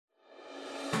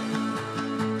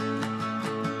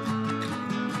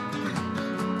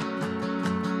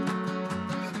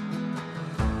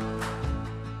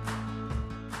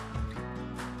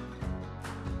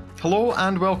Hello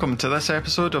and welcome to this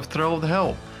episode of Thrill of the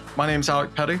Hill. My name's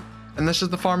Alec Perry, and this is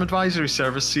the Farm Advisory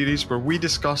Service series where we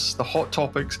discuss the hot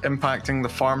topics impacting the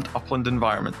farmed upland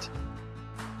environment.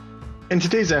 In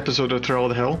today's episode of Thrill of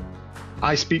the Hill,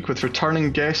 I speak with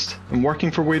returning guest and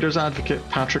working for waders advocate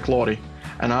Patrick Lawrie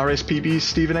and RSPB's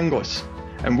Stephen Inglis,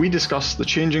 and we discuss the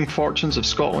changing fortunes of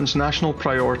Scotland's national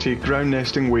priority ground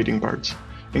nesting wading birds,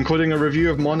 including a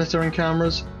review of monitoring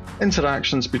cameras,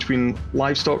 interactions between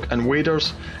livestock and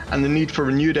waders, and the need for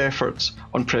renewed efforts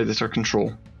on predator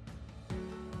control.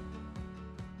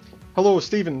 Hello,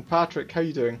 Stephen, Patrick, how are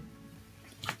you doing?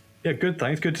 Yeah, good,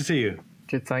 thanks. Good to see you.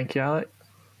 Good, thank you, Alec.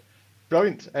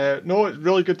 Brilliant. No, it's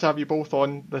really good to have you both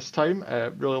on this time.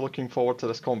 Really looking forward to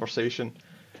this conversation.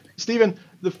 Stephen,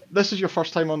 this is your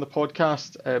first time on the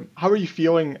podcast. How are you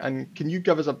feeling, and can you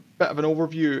give us a bit of an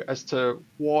overview as to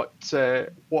what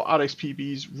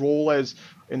RSPB's role is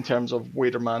in terms of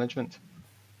wader management?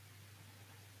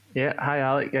 Yeah, hi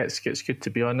Alec. It's good to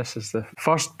be on. This is the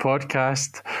first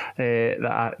podcast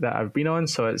that I've been on,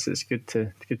 so it's good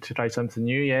to try something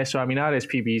new. Yeah, so I mean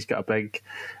RSPB's got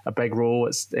a big role.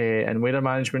 It's in wader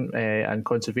management and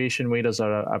conservation. Waders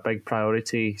are a big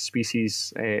priority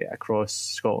species across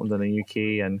Scotland and the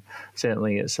UK, and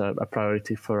certainly it's a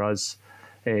priority for us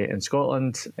in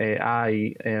Scotland.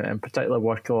 I in particular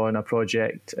work on a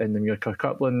project in the Muirkirk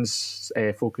Uplands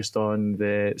focused on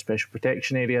the special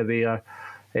protection area there.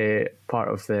 Part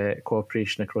of the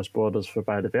Cooperation Across Borders for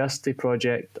Biodiversity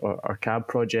project, or CAB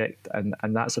project, and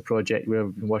that's a project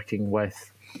we've been working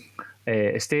with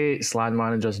estates, land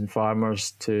managers and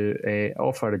farmers to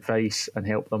offer advice and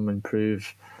help them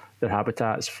improve their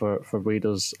habitats for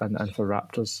waders and for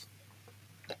raptors.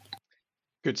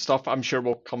 Good stuff. I'm sure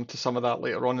we'll come to some of that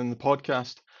later on in the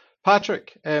podcast.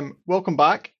 Patrick, welcome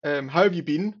back. How have you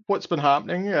been? What's been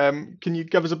happening? Can you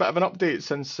give us a bit of an update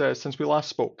since we last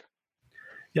spoke?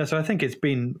 Yeah, so I think it's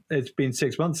been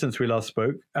 6 months since we last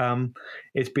spoke.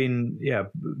 It's been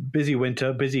busy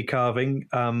winter, busy calving.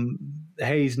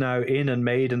 Hay's now in and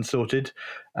made and sorted,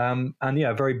 and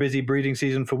very busy breeding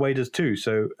season for waders too.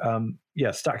 So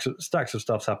stacks of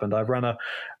stuff's happened. I've run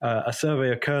a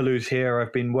survey of curlews here.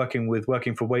 I've been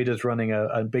working for waders, running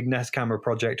a big nest camera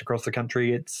project across the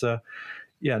country. It's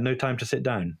no time to sit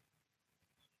down.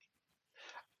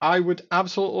 I would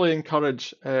absolutely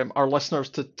encourage our listeners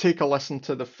to take a listen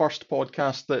to the first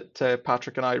podcast that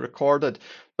Patrick and I recorded.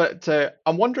 But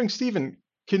I'm wondering, Stephen,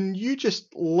 can you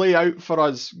just lay out for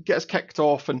us, get us kicked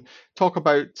off, and talk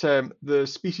about the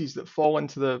species that fall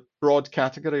into the broad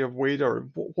category of wader?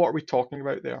 What are we talking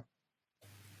about there?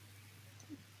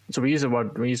 So we use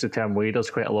the term waders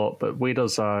quite a lot, but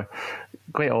waders are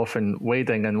quite often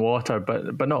wading in water,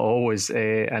 but not always.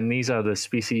 And these are the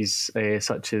species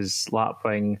such as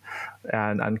lapwing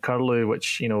and curlew,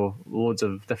 which loads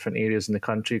of different areas in the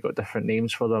country got different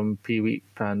names for them: peaweep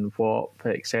and whaup,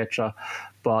 etc.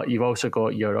 But you've also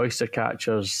got your oyster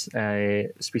catchers,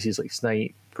 species like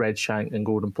snipe, redshank, and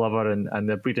golden plover, and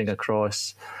they're breeding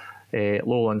across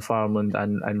lowland, farmland,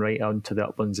 and right onto the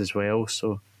uplands as well.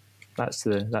 So that's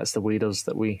the waders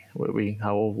that we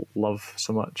all love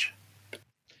so much.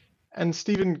 And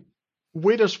Stephen,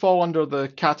 waders fall under the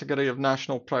category of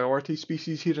national priority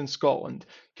species here in Scotland.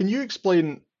 Can you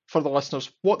explain for the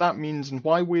listeners what that means and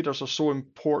why waders are so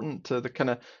important to the kind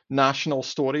of national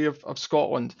story of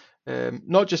Scotland,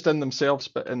 not just in themselves,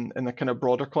 but in the kind of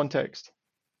broader context?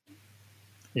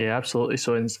 Yeah, absolutely.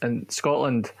 So in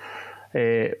Scotland,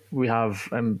 we have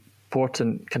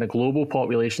important kind of global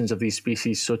populations of these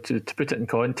species. So to put it in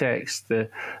context, the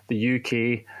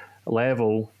UK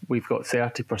level, we've got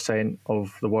 30%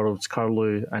 of the world's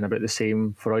curlew and about the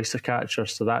same for oyster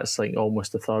catchers. So that's like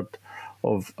almost a third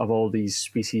of all these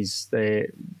species,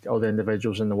 all the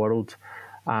individuals in the world.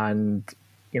 And,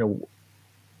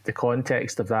 the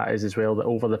context of that is as well that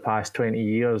over the past 20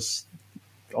 years,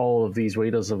 all of these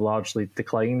waders have largely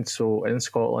declined. So in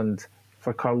Scotland,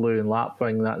 for curlew and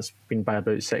lapwing, that's been by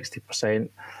about 60%,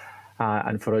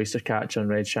 and for oyster catcher and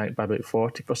redshank by about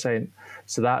 40%.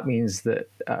 So that means that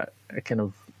at a kind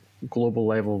of global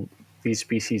level, these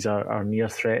species are near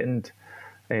threatened,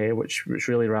 which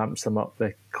really ramps them up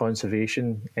the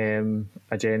conservation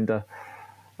agenda.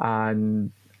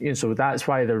 And so that's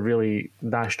why they're really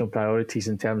national priorities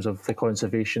in terms of the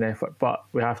conservation effort. But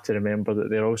we have to remember that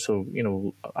they're also,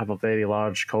 have a very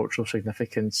large cultural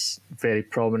significance, very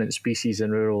prominent species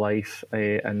in rural life,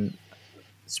 and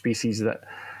species that,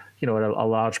 are a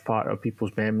large part of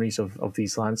people's memories of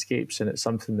these landscapes. And it's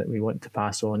something that we want to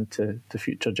pass on to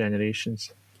future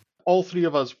generations. All three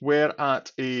of us were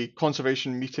at a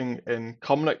conservation meeting in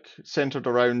Cumnock centred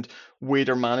around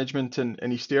wader management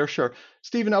in East Ayrshire.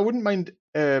 Stephen, I wouldn't mind,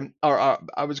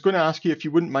 I was going to ask you if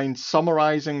you wouldn't mind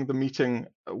summarising the meeting,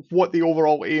 what the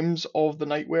overall aims of the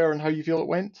night were and how you feel it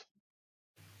went.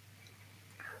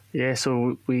 Yeah,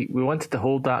 so we wanted to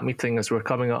hold that meeting as we're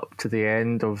coming up to the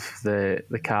end of the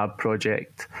CAB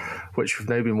project, which we've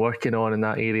now been working on in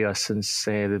that area since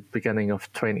the beginning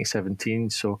of 2017.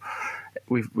 So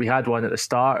we had one at the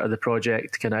start of the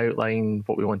project to kind of outline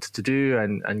what we wanted to do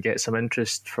and get some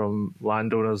interest from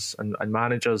landowners and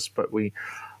managers, but we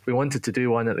wanted to do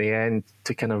one at the end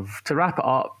to kind of to wrap it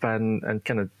up and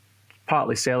kind of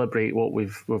partly celebrate what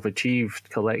we've achieved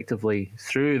collectively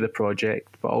through the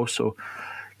project, but also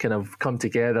kind of come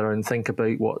together and think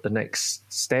about what the next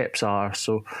steps are.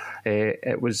 So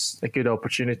it was a good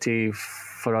opportunity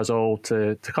for us all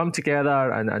to come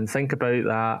together and think about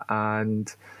that.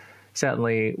 And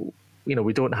certainly,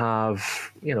 we don't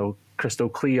have, crystal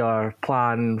clear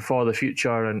plan for the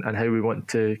future and how we want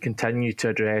to continue to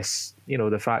address,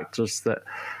 the factors that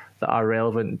are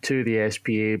relevant to the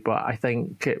SPA, but I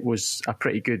think it was a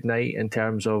pretty good night in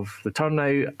terms of the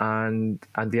turnout and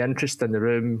the interest in the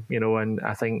room, and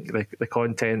I think the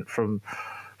content from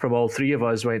all three of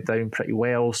us went down pretty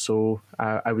well. So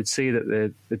I would say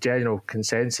that the general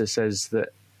consensus is that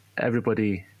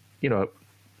everybody, the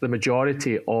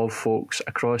majority of folks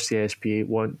across the SPA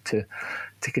want to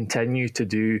continue to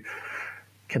do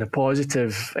kind of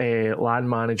positive land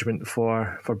management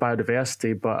for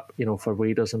biodiversity, but for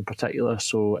waders in particular.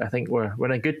 So I think we're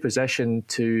in a good position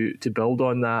to build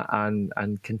on that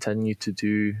and continue to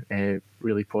do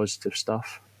really positive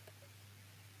stuff.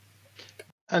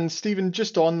 And Stephen,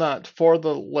 just on that, for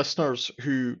the listeners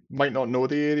who might not know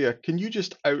the area, can you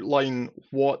just outline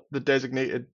what the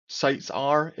designated sites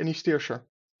are in East Ayrshire?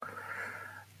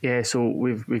 Yeah, so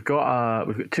we've got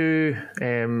two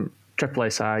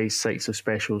SSSI sites of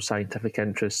special scientific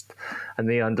interest, and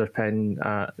they underpin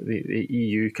the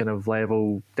EU kind of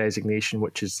level designation,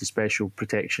 which is the Special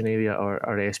Protection Area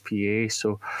or SPA.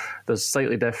 So there's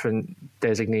slightly different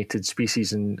designated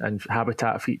species and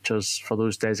habitat features for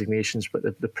those designations, but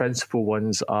the principal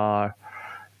ones are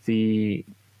the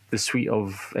suite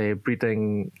of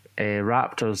breeding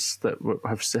raptors that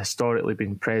have historically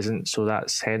been present. So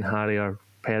that's hen harrier,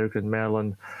 peregrine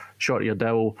merlin, short-eared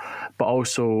owl, but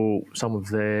also some of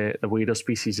the wader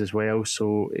species as well.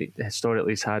 So it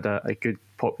historically has had a good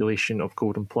population of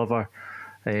golden plover.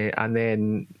 And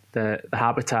then the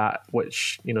habitat,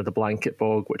 which, the blanket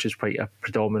bog, which is quite a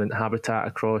predominant habitat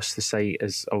across the site,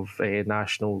 is of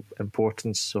national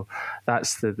importance. So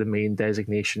that's the main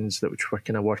designations which we're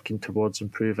kind of working towards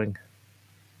improving.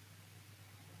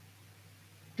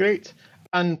 Great.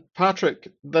 And Patrick,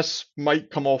 this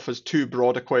might come off as too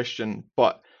broad a question,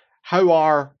 but how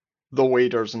are the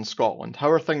waders in Scotland? How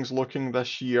are things looking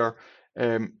this year?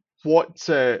 What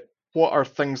are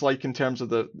things like in terms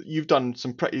of you've done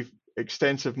some pretty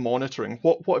extensive monitoring.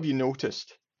 What have you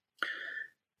noticed?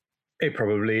 It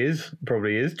probably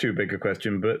is too big a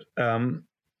question, but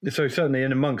so certainly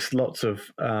in amongst lots of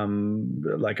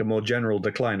like a more general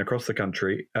decline across the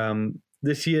country,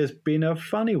 this year's been a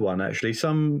funny one, actually.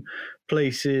 Some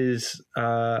places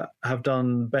have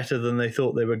done better than they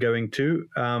thought they were going to.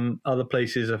 Other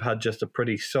places have had just a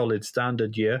pretty solid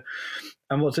standard year.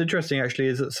 And what's interesting, actually,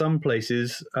 is that some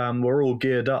places were all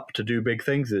geared up to do big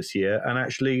things this year, and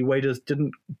actually waders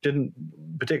didn't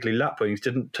particularly lapwings,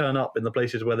 didn't turn up in the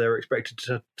places where they were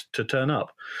expected to turn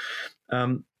up.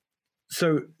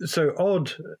 So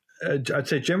odd. I'd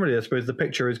say generally, I suppose the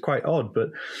picture is quite odd, but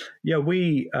yeah,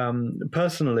 we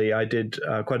personally, I did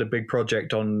quite a big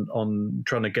project on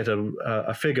trying to get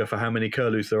a figure for how many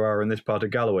curlews there are in this part of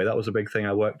Galloway. That was a big thing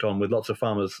I worked on with lots of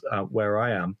farmers where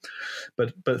I am.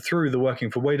 But through the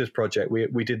Working for Waders project,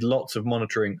 we did lots of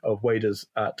monitoring of waders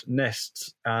at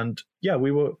nests, and yeah,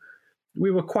 we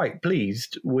were quite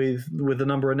pleased with the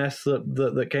number of nests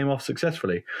that came off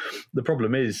successfully. The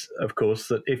problem is, of course,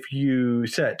 that if you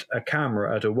set a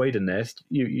camera at a wader nest,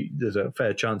 there's a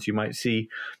fair chance you might see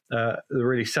the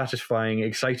really satisfying,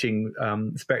 exciting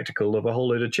spectacle of a whole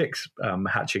load of chicks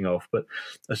hatching off. But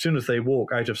as soon as they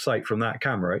walk out of sight from that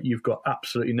camera, you've got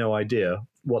absolutely no idea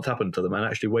what's happened to them. And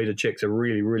actually, wader chicks are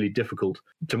really, really difficult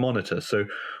to monitor. So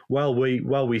while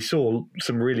we saw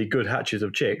some really good hatches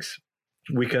of chicks,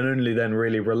 we can only then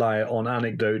really rely on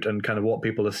anecdote and kind of what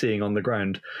people are seeing on the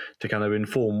ground to kind of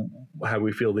inform how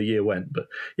we feel the year went. But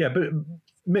yeah, but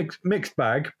mixed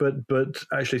bag, but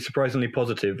actually surprisingly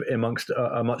positive amongst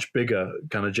a much bigger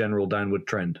kind of general downward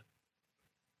trend.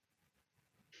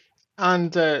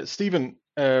 And Stephen,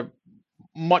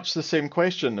 much the same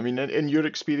question. I mean, in your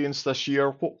experience this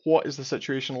year, what is the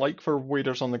situation like for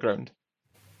waders on the ground?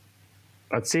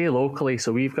 I'd say locally,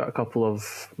 so we've got a couple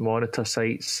of monitor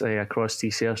sites across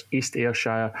East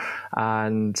Ayrshire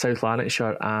and South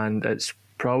Lanarkshire, and it's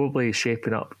probably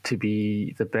shaping up to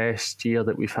be the best year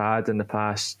that we've had in the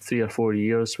past 3 or 4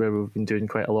 years, where we've been doing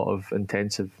quite a lot of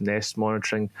intensive nest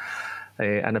monitoring,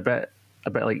 and a bit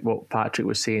like what Patrick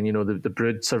was saying. The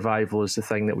brood survival is the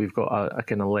thing that we've got a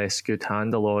kind of less good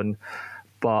handle on,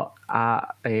 but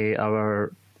at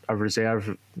our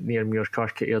reserve near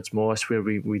Muirkirk at Aird's Moss, where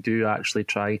we do actually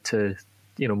try to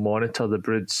monitor the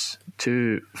broods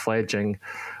to fledging,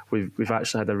 we've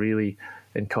actually had a really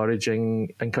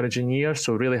encouraging year.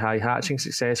 So really high hatching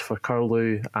success for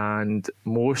curlew, and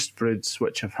most broods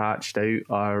which have hatched out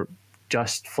are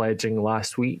just fledging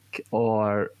last week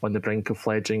or on the brink of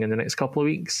fledging in the next couple of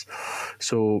weeks.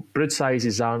 So brood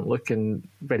sizes aren't looking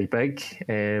very big.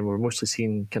 We're mostly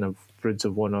seeing kind of broods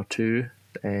of 1 or 2,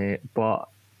 but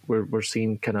we're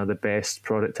seeing kind of the best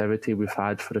productivity we've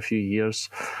had for a few years.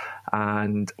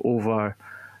 And over,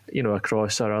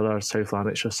 across our other South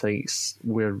Lanarkshire sites,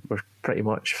 we're pretty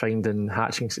much finding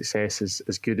hatching success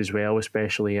as good as well,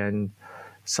 especially in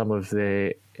some of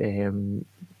the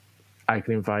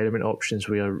agri-environment options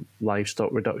where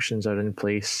livestock reductions are in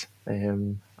place,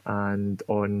 and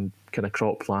on kind of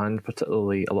crop land,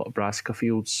 particularly a lot of brassica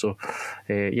fields. So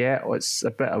it's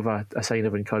a bit of a sign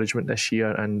of encouragement this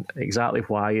year, and exactly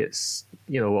why it's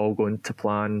all going to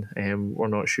plan, we're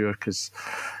not sure, because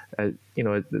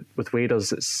with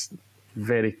waders it's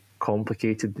very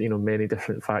complicated, many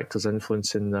different factors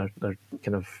influencing their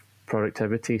kind of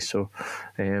productivity. So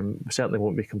we certainly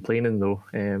won't be complaining, though.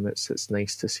 It's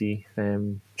nice to see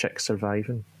chicks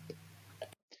surviving.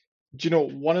 Do you know,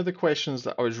 one of the questions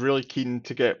that I was really keen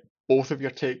to get both of your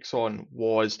takes on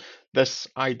was this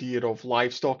idea of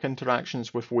livestock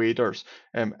interactions with waders.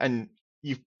 And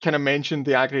you've kind of mentioned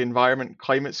the agri-environment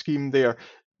climate scheme there.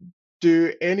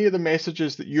 Do any of the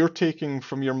messages that you're taking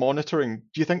from your monitoring,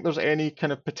 do you think there's any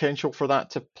kind of potential for that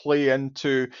to play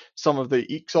into some of the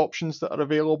EECS options that are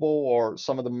available, or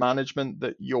some of the management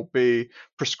that you'll be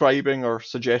prescribing or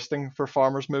suggesting for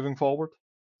farmers moving forward?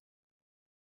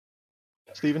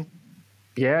 Stephen?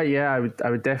 Yeah, I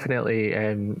would definitely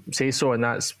say so, and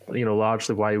that's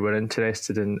largely why we're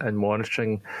interested in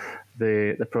monitoring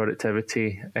the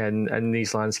productivity in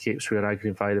these landscapes where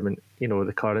agri-environment,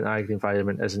 the current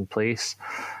agri-environment is in place,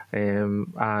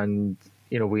 and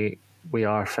we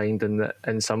are finding that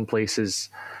in some places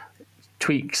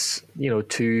tweaks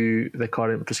to the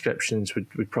current prescriptions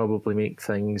would probably make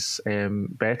things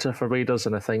better for waders,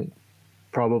 and I think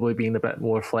probably being a bit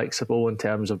more flexible in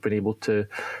terms of being able to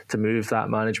move that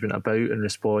management about in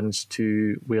response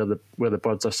to where the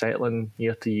birds are settling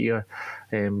year to year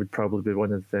would probably be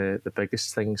one of the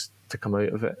biggest things to come out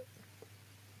of it.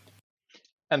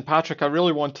 And Patrick, I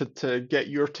really wanted to get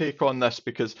your take on this,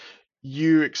 because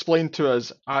you explained to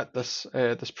us at this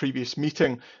previous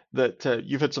meeting that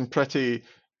you've had some pretty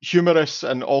humorous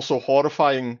and also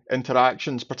horrifying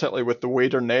interactions, particularly with the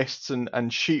wader nests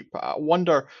and sheep. I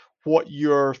wonder what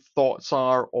your thoughts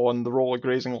are on the role of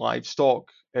grazing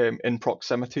livestock in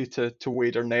proximity to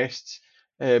wader nests,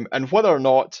 and whether or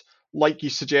not, like you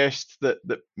suggest, that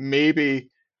maybe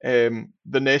the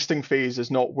nesting phase is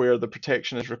not where the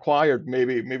protection is required.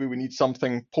 Maybe we need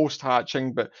something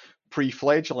post-hatching but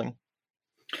pre-fledgling.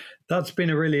 That's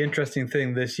been a really interesting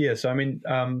thing this year. So, I mean,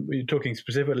 you're talking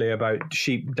specifically about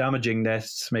sheep damaging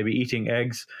nests, maybe eating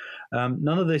eggs.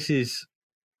 None of this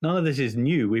is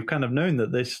new. We've kind of known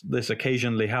that this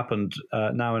occasionally happened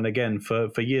now and again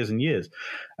for years and years.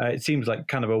 It seems like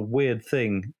kind of a weird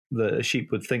thing that a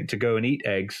sheep would think to go and eat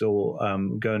eggs, or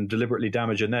go and deliberately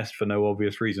damage a nest for no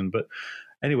obvious reason. But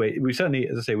anyway, we certainly,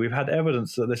 as I say, we've had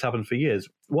evidence that this happened for years.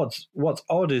 What's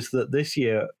odd is that this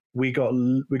year we got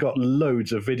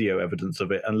loads of video evidence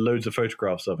of it and loads of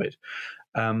photographs of it.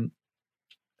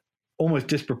 Almost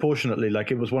disproportionately, like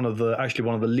it was one of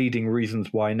the leading reasons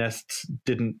why nests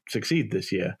didn't succeed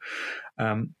this year,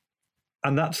 and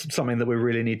that's something that we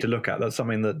really need to look at. That's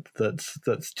something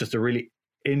that's just a really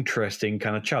interesting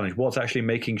kind of challenge. What's actually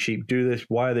making sheep do this?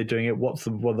 Why are they doing it? What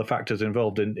are the factors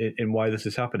involved in why this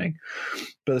is happening?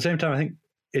 But at the same time, I think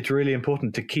it's really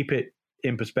important to keep it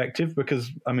in perspective,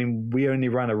 because I mean, we only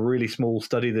ran a really small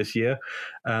study this year.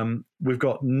 We've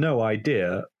got no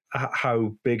idea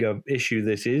how big an issue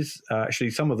this is. Actually,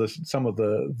 some of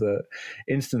the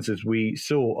instances we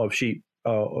saw of sheep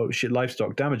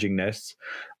livestock damaging nests,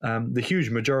 the huge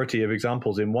majority of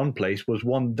examples in one place was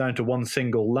down to one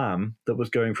single lamb that was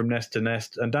going from nest to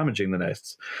nest and damaging the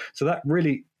nests. So that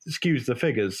really skews the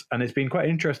figures. And it's been quite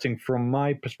interesting from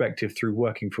my perspective through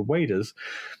working for waders,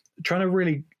 trying to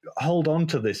really hold on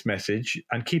to this message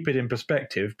and keep it in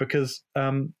perspective, because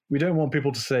we don't want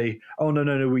people to say, oh,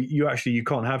 no, you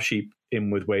can't have sheep in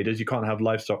with waders, you can't have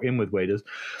livestock in with waders,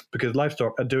 because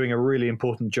livestock are doing a really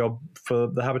important job for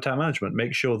the habitat management.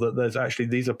 Make sure that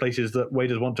these are places that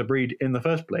waders want to breed in the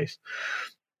first place.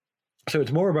 So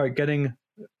it's more about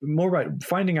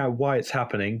finding out why it's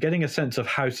happening, getting a sense of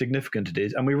how significant it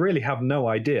is, and we really have no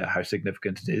idea how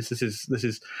significant it is. This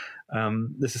is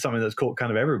something that's caught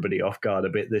kind of everybody off guard a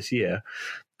bit this year,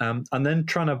 and then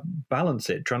trying to balance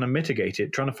it, trying to mitigate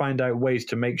it, trying to find out ways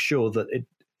to make sure that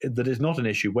it's not an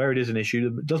issue. Where it is an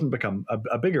issue, it doesn't become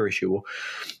a bigger issue.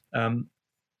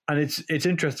 And it's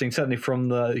interesting, certainly from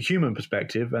the human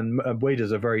perspective, and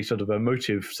waders are very sort of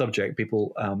emotive subject.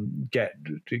 People get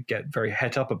very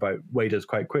het up about waders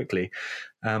quite quickly.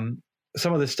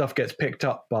 Some of this stuff gets picked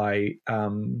up by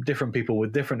different people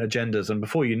with different agendas, and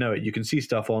before you know it, you can see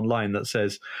stuff online that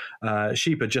says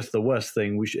sheep are just the worst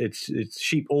thing. It's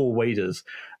sheep or waders.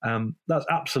 That's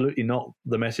absolutely not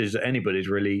the message that anybody's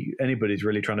really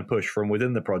trying to push from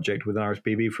within the project, within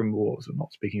RSPB. So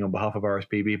not speaking on behalf of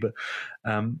RSPB, but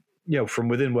from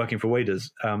within working for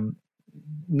waders,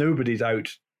 nobody's out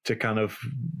to kind of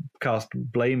cast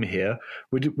blame here.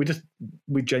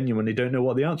 We genuinely don't know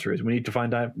what the answer is. We need to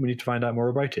find out more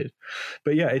about it.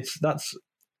 But yeah,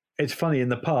 it's funny, in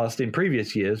the past, in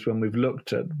previous years, when we've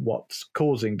looked at what's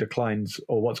causing declines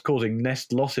or what's causing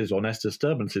nest losses or nest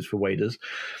disturbances for waders,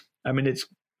 I mean, it's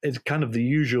kind of the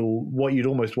usual what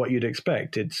you'd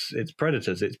expect. It's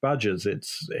predators, it's badgers,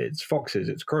 it's foxes,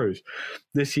 it's crows.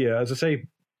 This year, as I say,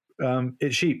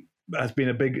 it's sheep. Has been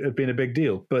a big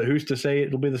deal, but who's to say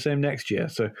it'll be the same next year?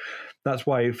 So that's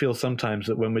why it feels sometimes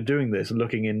that when we're doing this and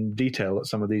looking in detail at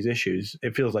some of these issues,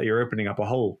 it feels like you're opening up a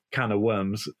whole can of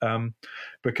worms,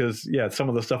 because some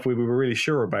of the stuff we were really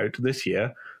sure about this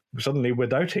year, suddenly we're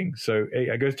doubting. So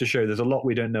it goes to show there's a lot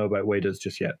we don't know about waders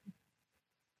just yet.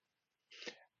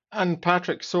 And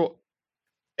Patrick, so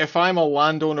if I'm a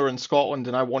landowner in Scotland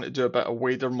and I want to do a bit of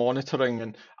wader monitoring,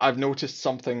 and I've noticed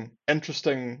something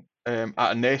interesting at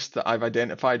a nest that I've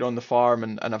identified on the farm,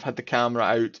 and I've had the camera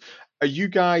out, are you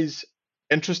guys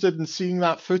interested in seeing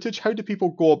that footage? How do people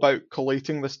go about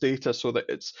collating this data so that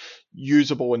it's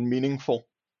usable and meaningful?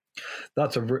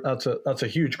 That's a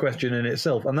huge question in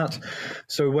itself, and that's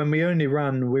so when we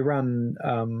ran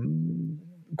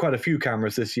quite a few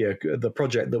cameras this year. The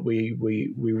project that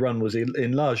we run was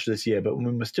enlarged this year, but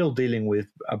when we're still dealing with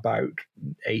about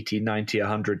 80, 90,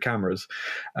 100 cameras,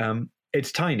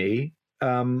 it's tiny.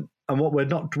 And what we're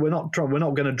not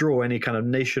going to draw any kind of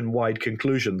nationwide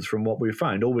conclusions from what we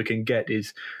found. All we can get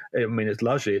is, I mean,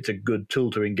 it's a good tool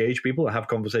to engage people and have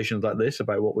conversations like this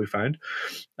about what we found.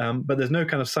 But there's no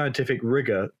kind of scientific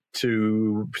rigor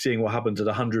to seeing what happens at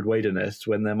 100 wader nests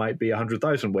when there might be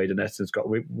 100,000 wader nests in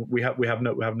Scotland. We have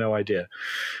no idea.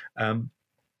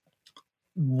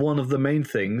 One of the main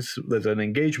things, there's an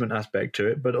engagement aspect to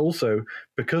it, but also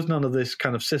because none of this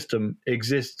kind of system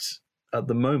exists at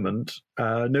the moment,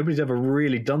 nobody's ever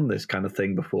really done this kind of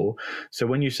thing before. So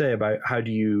when you say about how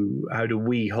do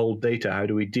we hold data, how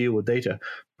do we deal with data,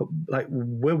 but like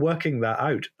we're working that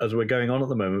out as we're going on at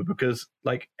the moment, because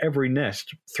like every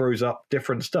nest throws up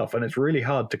different stuff, and it's really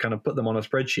hard to kind of put them on a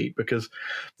spreadsheet, because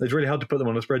it's really hard to put them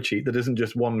on a spreadsheet that isn't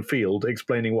just one field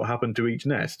explaining what happened to each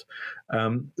nest.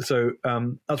 So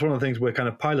that's one of the things we're kind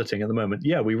of piloting at the moment.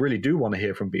 Yeah, we really do want to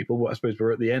hear from people. I suppose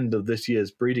we're at the end of this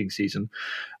year's breeding season.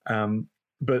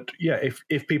 But yeah,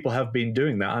 if people have been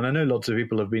doing that, and I know lots of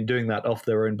people have been doing that off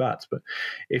their own bats, but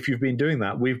if you've been doing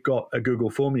that, we've got a Google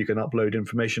form. You can upload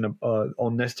information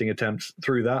on nesting attempts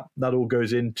through that. That all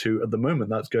goes into, at the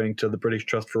moment, that's going to the British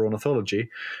Trust for Ornithology,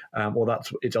 or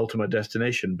that's its ultimate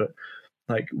destination. But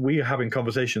like, we are having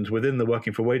conversations within the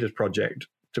Working for Waders project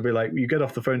to be like, you get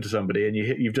off the phone to somebody and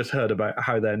you've just heard about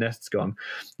how their nest's gone.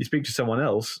 You speak to someone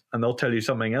else and they'll tell you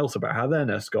something else about how their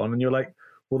nest's gone, and you're like,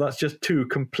 well, that's just two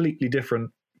completely different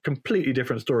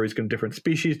stories, different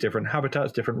species, different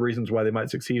habitats, different reasons why they might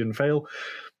succeed and fail.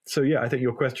 So yeah, I think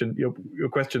your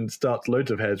question starts loads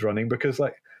of hairs running, because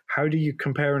like, how do you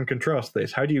compare and contrast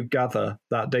this? How do you gather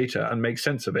that data and make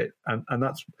sense of it? And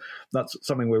that's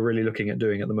something we're really looking at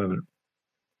doing at the moment.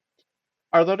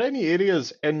 Are there any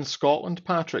areas in Scotland,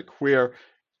 Patrick, where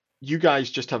you guys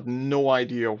just have no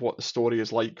idea what the story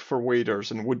is like for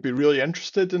waders and would be really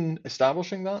interested in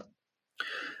establishing that?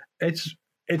 It's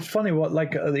funny what,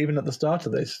 like, even at the start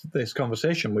of this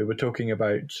conversation, we were talking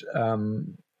about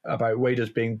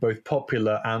waders being both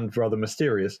popular and rather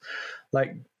mysterious.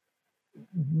 Like,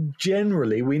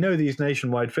 generally, we know these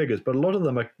nationwide figures, but a lot of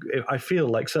them are, I feel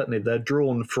like certainly they're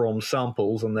drawn from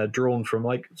samples, and they're drawn from,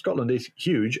 like, Scotland is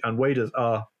huge and waders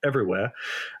are everywhere.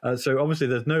 So obviously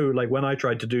there's no, like, when I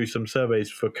tried to do some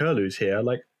surveys for curlews here,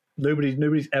 like,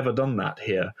 nobody's ever done that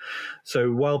here.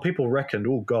 So while people reckoned,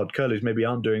 oh God, curlews maybe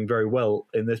aren't doing very well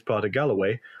in this part of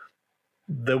Galloway,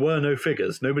 there were no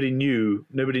figures. Nobody knew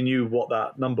what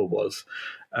that number was.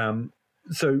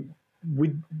 So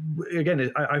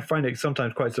I find it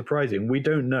sometimes quite surprising. We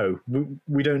don't know.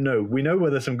 We don't know. We know where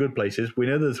there's some good places. We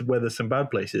know where there's some bad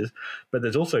places, but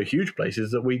there's also huge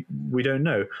places that we don't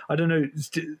know. I don't know,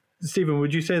 Stephen.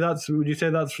 Would you say that's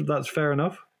fair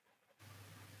enough?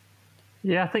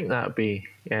 Yeah, I think that'd be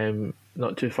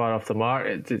not too far off the mark.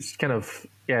 It's kind of,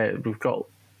 we've got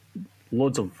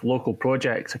loads of local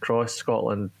projects across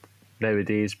Scotland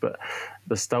nowadays, but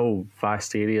there's still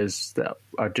vast areas that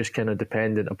are just kind of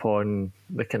dependent upon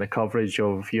the kind of coverage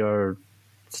of your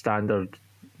standard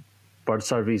bird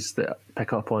surveys that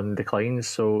pick up on declines.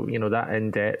 So, that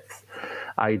in-depth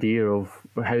idea of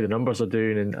how the numbers are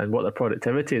doing and what their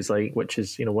productivity is like, which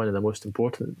is, one of the most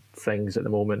important things at the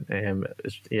moment,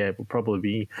 will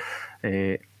probably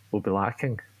be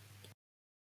lacking.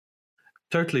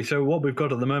 Totally. So what we've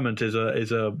got at the moment is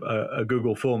a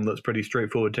Google form that's pretty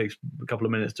straightforward. It takes a couple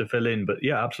of minutes to fill in, but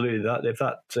yeah, absolutely.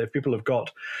 If people have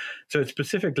got, so it's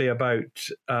specifically about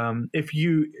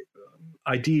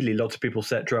ideally, lots of people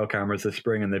set trail cameras this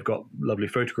spring and they've got lovely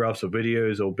photographs or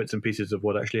videos or bits and pieces of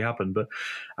what actually happened. But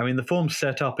I mean, the form's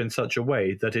set up in such a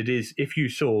way that it is, if you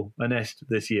saw a nest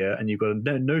this year and you've got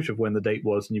a note of when the date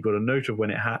was and you've got a note of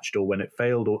when it hatched or when it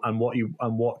failed and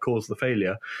what caused the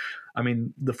failure. I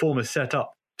mean, the form is set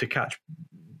up to catch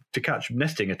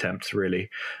nesting attempts,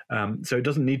 really. So it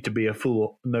doesn't need to be a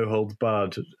full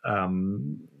no-holds-barred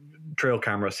trail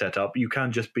camera setup. You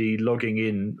can just be logging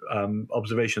in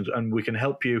observations, and we can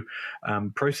help you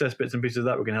process bits and pieces of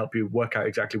that. We can help you work out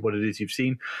exactly what it is you've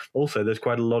seen. Also, there's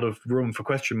quite a lot of room for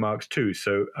question marks too.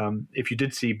 So if you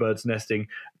did see birds nesting,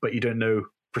 but you don't know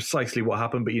precisely what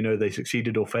happened, but they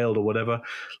succeeded or failed or whatever,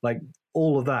 like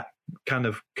all of that kind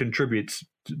of contributes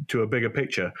to a bigger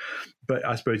picture. But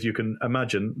I suppose you can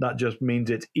imagine that just means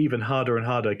it's even harder and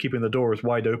harder. Keeping the door as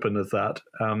wide open as that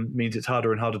means it's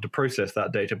harder and harder to process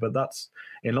that data. But that's,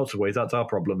 in lots of ways, that's our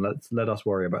problem. Let us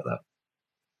worry about that.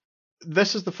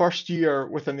 This is the first year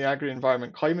within the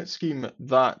Agri-Environment Climate Scheme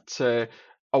that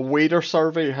a wader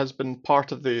survey has been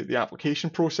part of the application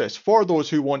process for those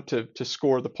who want to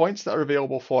score the points that are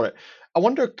available for it. I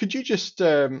wonder, could you just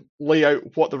lay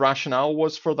out what the rationale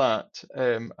was for that?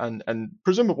 And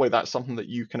presumably that's something that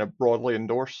you kind of broadly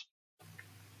endorse.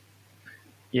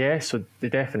 Yeah, so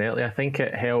definitely. I think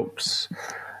it helps,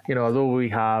 although we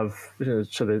have,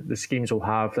 so the schemes will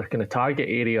have their kind of target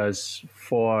areas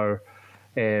for,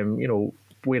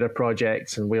 wader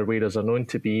projects and where waders are known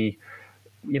to be.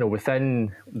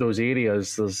 Within those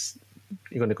areas, there's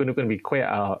going to be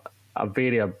quite a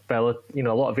variability,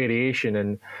 a lot of variation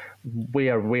in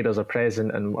where waders are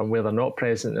present and where they're not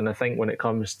present. And I think when it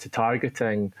comes to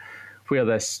targeting where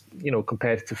this,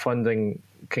 competitive funding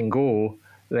can go,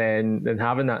 then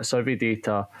having that survey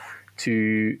data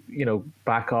to,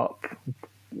 back up,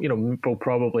 will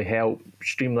probably help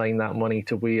streamline that money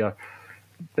to where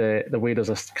the waders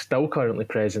are still currently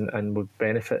present and would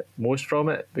benefit most from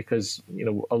it, because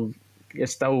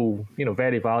it's still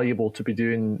very valuable to be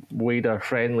doing wader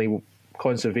friendly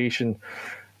conservation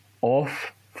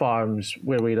off farms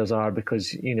where waders are,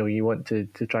 because you want to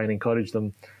try and encourage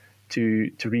them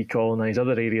to recolonize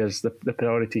other areas. The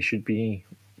priority should be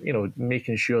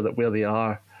making sure that where they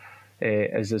are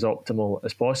is as optimal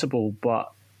as possible.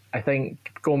 But I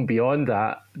think going beyond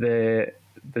that, the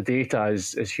data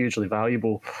is hugely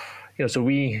valuable. So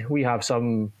we have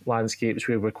some landscapes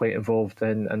where we're quite involved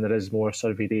in, and there is more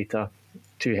survey data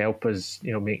to help us,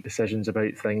 make decisions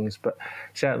about things. But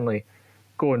certainly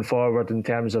going forward in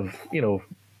terms of,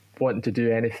 wanting to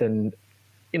do anything,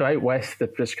 out with the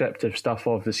prescriptive stuff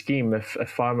of the scheme, if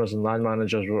farmers and land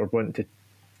managers were wanting to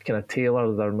kind of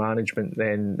tailor their management,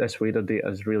 then this wader data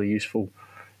is really useful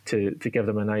to give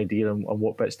them an idea on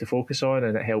what bits to focus on,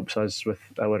 and it helps us with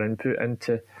our input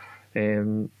into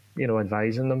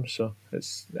advising them. So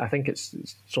I think it's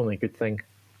only a good thing.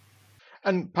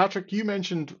 And Patrick, you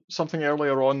mentioned something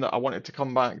earlier on that I wanted to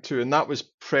come back to, and that was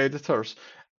predators.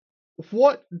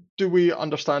 What do we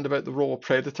understand about the role of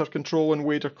predator control in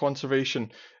wader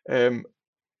conservation,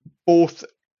 both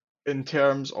in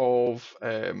terms of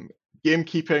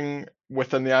gamekeeping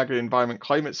within the Agri-Environment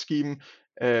Climate Scheme?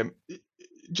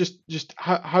 Just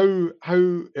how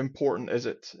important is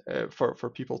it for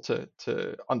people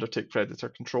to undertake predator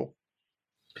control?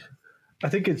 I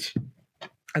think it's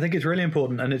I think it's really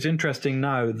important, and it's interesting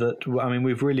now that, I mean,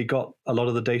 we've really got a lot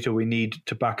of the data we need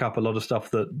to back up a lot of stuff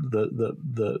that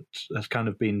has kind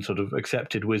of been sort of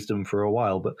accepted wisdom for a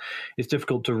while, but it's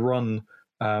difficult to run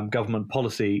government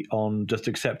policy on just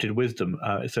accepted wisdom.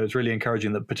 So it's really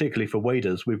encouraging that, particularly for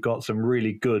waders, we've got some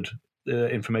really good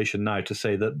information now to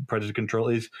say that predator control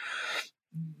is,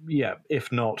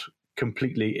 if not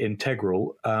completely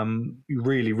integral,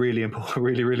 really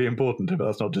important. But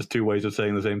that's not just two ways of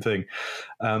saying the same thing.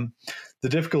 The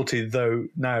difficulty, though,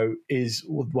 now is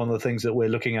one of the things that we're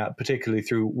looking at, particularly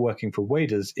through working for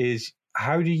waders, is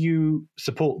how do you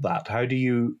support that? How do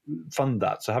you fund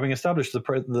that? So, having established the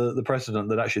precedent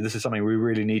that actually this is something we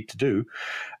really need to do,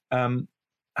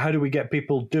 how do we get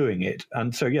people doing it?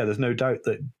 And so, there's no doubt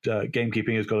that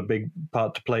gamekeeping has got a big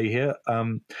part to play here.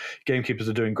 Gamekeepers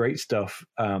are doing great stuff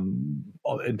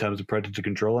in terms of predator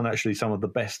control, and actually some of the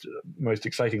best, most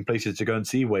exciting places to go and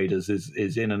see waders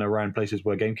is in and around places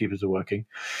where gamekeepers are working.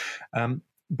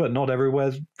 But not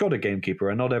everywhere's got a gamekeeper,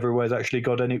 and not everywhere's actually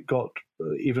got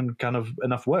even kind of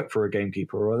enough work for a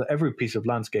gamekeeper, or every piece of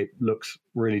landscape looks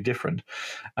really different.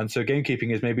 And so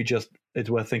gamekeeping is maybe it's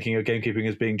worth thinking of gamekeeping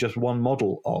as being just one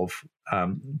model of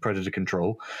predator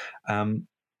control.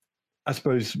 I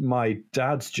suppose my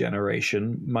dad's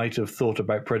generation might have thought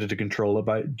about predator control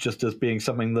about just as being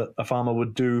something that a farmer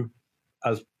would do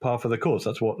as part of the course.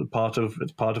 That's what part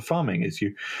of farming is.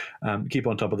 You keep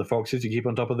on top of the foxes, you keep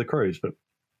on top of the crows, but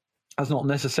that's not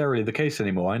necessarily the case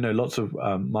anymore. I know lots of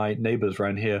my neighbours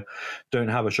around here don't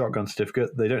have a shotgun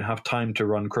certificate. They don't have time to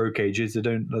run crow cages.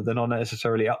 They're not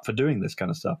necessarily up for doing this kind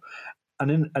of stuff.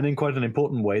 And in quite an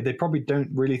important way, they probably don't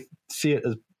really see it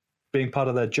as being part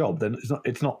of their job. Then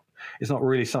it's not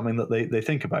really something that they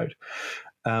think about.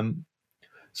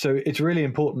 So it's really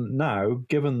important now,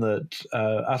 given that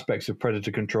aspects of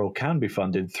predator control can be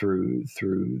funded through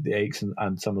the AICS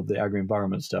and some of the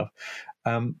agri-environment stuff.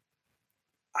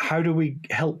 How do we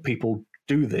help people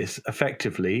do this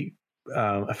effectively,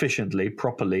 efficiently,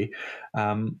 properly?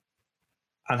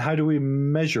 And how do we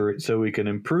measure it so we can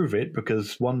improve it?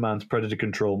 Because one man's predator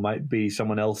control might be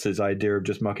someone else's idea of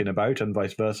just mucking about, and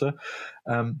vice versa.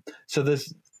 So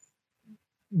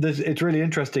it's really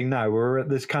interesting now. We're at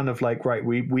this kind of like, right,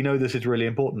 we know this is really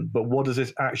important, but what does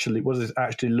this actually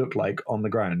look like on the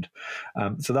ground?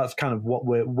 So that's kind of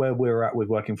where we're at with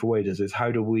working for waders, is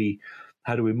how do we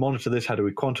monitor this? How do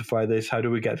we quantify this? How do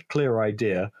we get a clear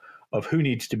idea of who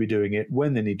needs to be doing it,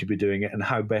 when they need to be doing it, and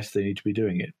how best they need to be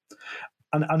doing it?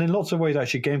 And in lots of ways,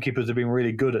 actually, gamekeepers have been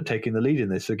really good at taking the lead in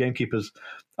this. So gamekeepers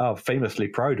are famously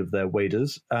proud of their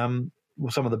waders.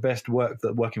 Some of the best work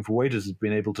that working for waders has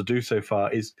been able to do so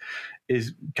far is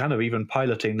kind of even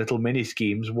piloting little mini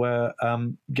schemes where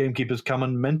gamekeepers come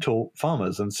and mentor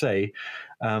farmers and say,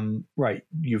 right,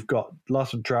 you've got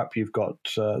Larsen trap, you've got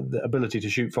the ability to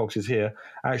shoot foxes here.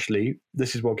 Actually,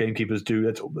 this is what gamekeepers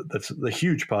do. That's the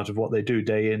huge part of what they do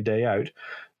day in, day out.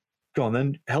 Go on,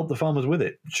 then help the farmers with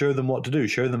it. Show them what to do.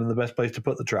 Show them the best place to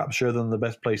put the traps. Show them the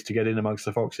best place to get in amongst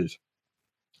the foxes.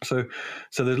 So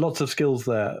there's lots of skills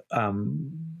there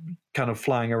kind of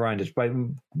flying around. It's by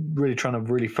really trying to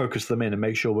really focus them in and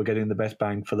make sure we're getting the best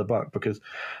bang for the buck. Because,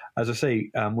 as I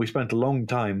say, we spent a long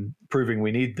time proving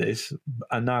we need this,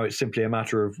 and now it's simply a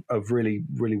matter of really,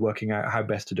 really working out how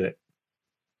best to do it.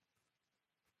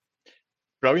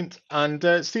 Brilliant. And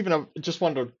Stephen, I just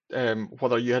wondered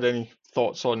whether you had any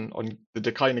thoughts on the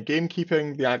decline of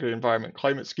gamekeeping, the agri-environment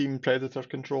climate scheme, predator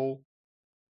control.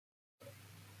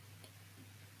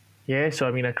 Yeah, so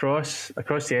I mean, across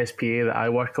the SPA that I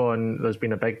work on, there's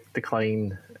been a big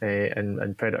decline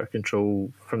in predator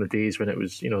control from the days when it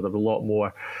was, there was a lot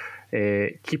more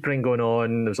keepering going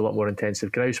on. There was a lot more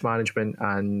intensive grouse management,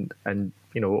 and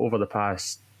over the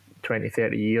past 20,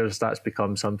 30 years, that's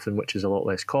become something which is a lot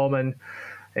less common.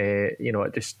 It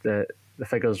just the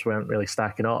figures weren't really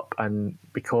stacking up, and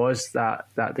because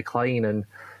that decline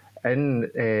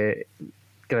in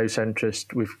grouse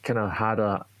interest, we've kind of had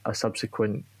a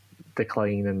subsequent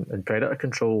decline in predator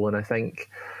control. And I think,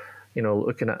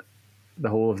 looking at the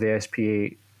whole of the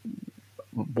SPA,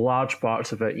 large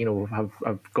parts of it,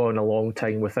 have gone a long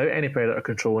time without any predator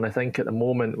control. And I think at the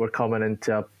moment we're coming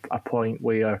into a point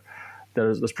where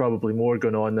there's probably more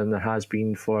going on than there has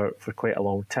been for quite a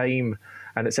long time.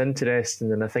 And it's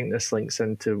interesting, and I think this links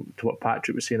into what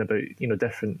Patrick was saying about,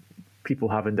 different people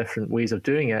having different ways of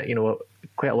doing it.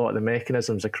 Quite a lot of the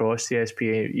mechanisms across the SPA,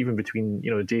 even between,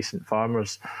 adjacent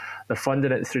farmers, they're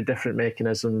funding it through different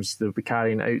mechanisms. They'll be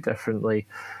carrying it out differently.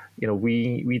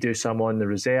 We do some on the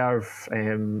reserve,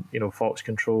 fox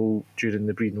control during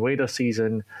the breeding wader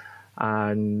season.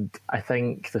 And I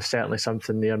think there's certainly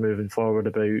something there moving forward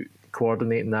about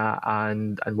coordinating that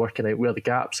and working out where the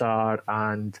gaps are,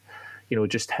 and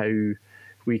just how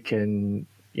we can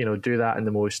do that in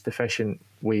the most efficient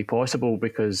way possible,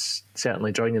 because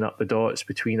certainly joining up the dots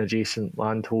between adjacent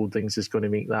land holdings is going to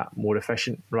make that more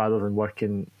efficient, rather than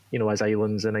working as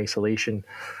islands in isolation,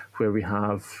 where we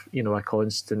have a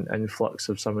constant influx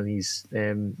of some of these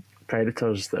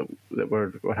predators that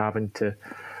we're having to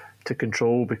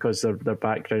control, because their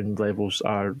background levels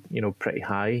are pretty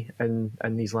high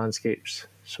in these landscapes.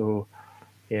 So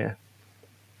yeah.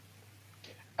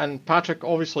 And Patrick,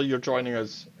 obviously you're joining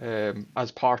us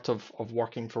as part of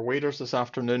working for waders this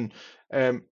afternoon.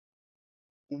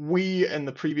 We, in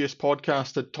the previous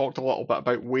podcast, had talked a little bit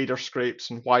about wader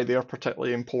scrapes and why they're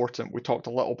particularly important. We talked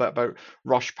a little bit about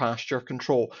rush pasture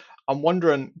control. I'm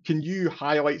wondering, can you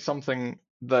highlight something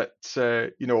that,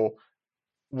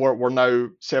 we're now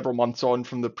several months on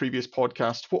from the previous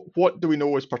podcast? What do we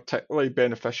know is particularly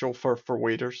beneficial for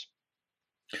waders?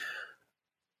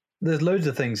 There's loads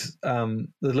of things.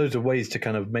 There's loads of ways to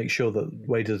kind of make sure that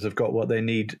waders have got what they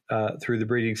need through the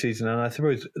breeding season. And I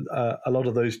suppose a lot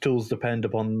of those tools depend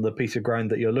upon the piece of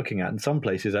ground that you're looking at. In some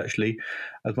places, actually,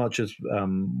 as much as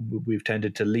we've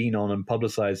tended to lean on and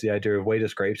publicize the idea of wader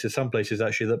scrapes, there's some places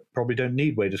actually that probably don't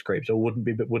need wader scrapes or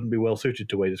wouldn't be well suited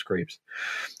to wader scrapes.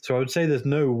 So I would say there's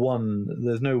no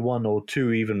one or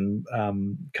two even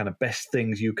kind of best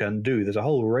things you can do. There's a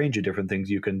whole range of different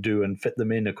things you can do and fit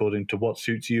them in according to what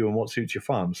suits you and what suits your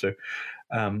farm. So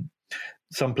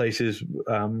some places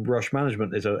rush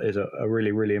management is a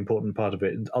really, really important part of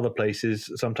it. In other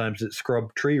places, sometimes it's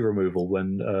scrub tree removal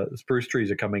when spruce trees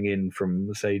are coming in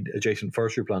from, say, adjacent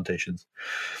forestry plantations.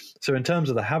 So in terms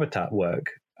of the habitat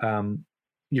work,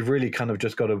 you've really kind of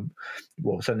just got to,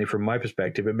 well, certainly from my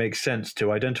perspective, it makes sense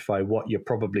to identify what you're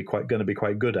probably going to be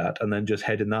quite good at, and then just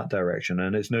head in that direction.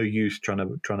 And it's no use trying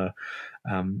to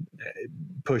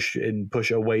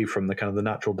push away from the kind of the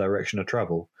natural direction of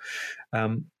travel.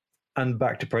 And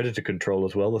back to predator control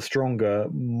as well. The stronger,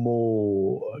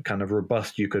 more kind of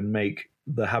robust you can make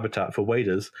the habitat for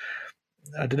waders,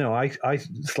 I don't know. I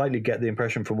slightly get the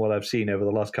impression from what I've seen over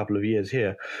the last couple of years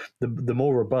here, the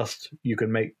more robust you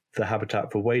can make the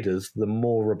habitat for waders, the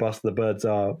more robust the birds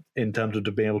are in terms of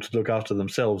being able to look after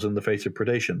themselves in the face of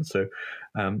predation. So,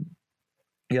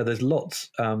 there's lots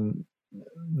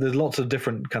of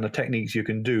different kind of techniques you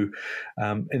can do.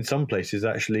 In some places,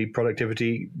 actually,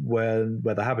 productivity where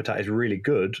the habitat is really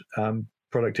good,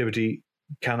 productivity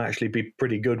can actually be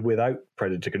pretty good without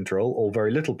predator control or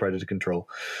very little predator control.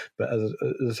 But as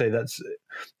I say,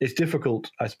 it's difficult,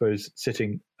 I suppose,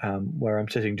 sitting where I'm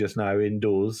sitting just now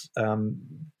indoors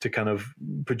to kind of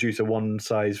produce a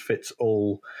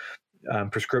one-size-fits-all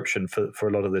prescription for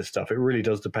a lot of this stuff. It really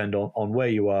does depend on where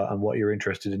you are and what you're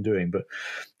interested in doing. But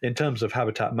in terms of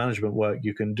habitat management work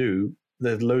you can do,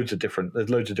 there's loads of different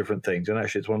things. And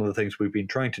actually, it's one of the things we've been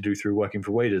trying to do through Working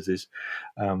for Waders is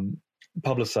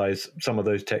publicize some of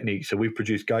those techniques. So we've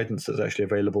produced guidance that's actually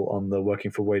available on the Working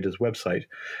for Waders website.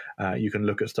 You can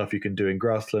look at stuff you can do in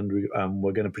grassland.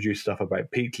 We're going to produce stuff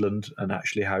about peatland and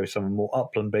actually how some more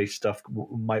upland-based stuff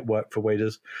might work for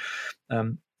waders.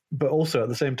 But also at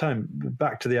the same time,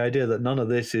 back to the idea that none of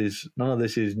this is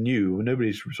new.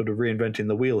 Nobody's sort of reinventing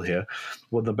the wheel here.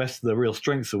 One of the real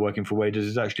strengths of Working for Waders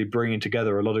is actually bringing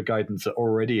together a lot of guidance that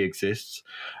already exists.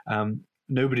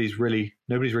 Nobody's really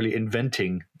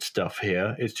inventing stuff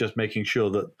here. It's just making sure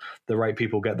that the right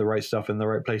people get the right stuff in the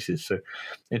right places. So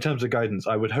in terms of guidance,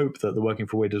 I would hope that the Working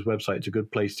for Waders website is a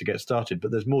good place to get started,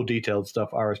 but there's more detailed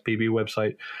stuff, RSPB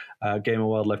website, Game and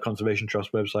Wildlife Conservation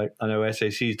Trust website. I know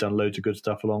SAC's done loads of good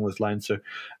stuff along this line. So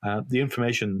the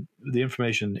information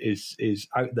is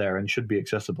out there and should be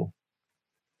accessible.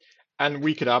 And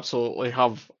we could absolutely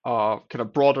have a kind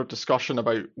of broader discussion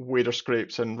about wader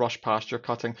scrapes and rush pasture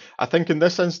cutting. I think in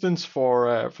this instance,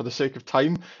 for the sake of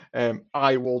time,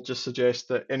 I will just suggest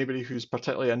that anybody who's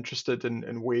particularly interested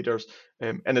in waders,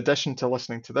 in addition to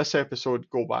listening to this episode,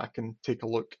 go back and take a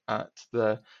look at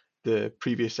the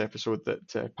previous episode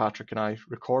that Patrick and I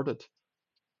recorded.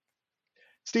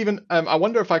 Stephen, I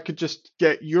wonder if I could just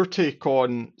get your take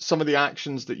on some of the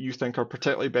actions that you think are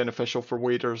particularly beneficial for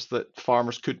waders that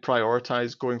farmers could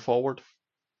prioritise going forward.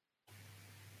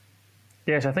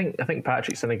 Yes, I think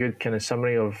Patrick's done a good kind of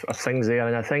summary of things there,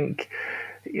 and I think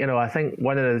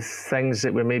one of the things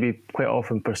that we're maybe quite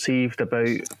often perceived about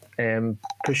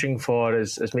pushing for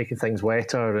is making things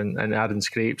wetter and adding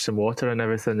scrapes and water and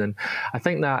everything. And I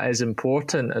think that is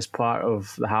important as part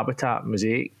of the habitat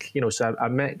mosaic. So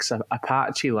a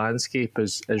patchy landscape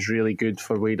is really good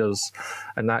for waders,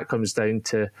 and that comes down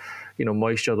to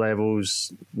moisture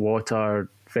levels, water,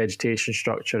 vegetation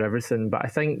structure, everything. But I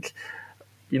think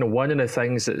one of the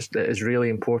things that is really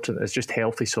important is just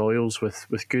healthy soils with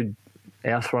good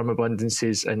earthworm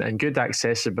abundances and good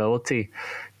accessibility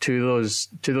to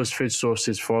those food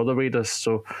sources for the waders.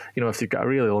 So, if they've got a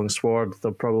really long sward,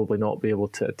 they'll probably not be able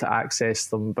to access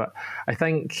them. But I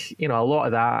think, a lot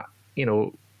of that,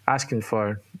 asking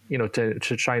for, to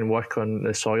try and work on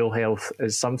the soil health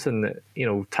is something that,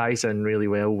 ties in really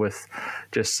well with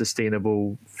just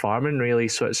sustainable farming, really.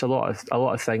 So it's a lot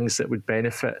of things that would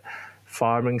benefit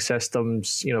farming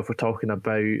systems, if we're talking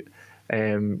about,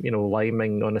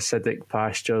 liming on acidic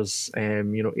pastures,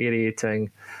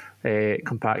 aerating,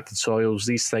 compacted soils,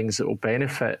 these things that will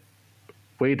benefit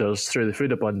waders through the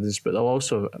food abundance, but they'll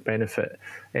also benefit,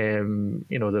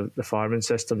 the farming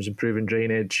systems, improving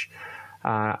drainage,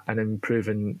 and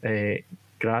improving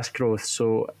grass growth.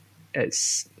 So I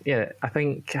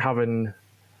think having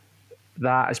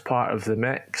that as part of the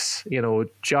mix,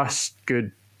 just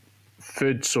good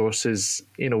food sources,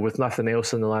 with nothing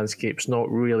else in the landscape's not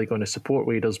really going to support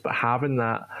waders, but having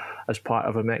that as part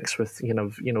of a mix with,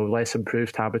 less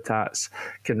improved habitats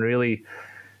can really,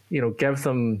 give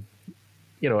them,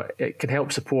 it can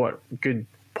help support good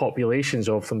populations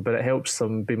of them, but it helps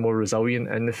them be more resilient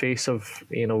in the face of,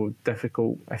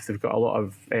 difficult, if they've got a lot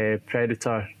of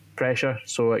predator pressure.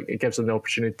 So it gives them the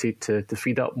opportunity to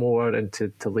feed up more and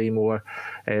to lay more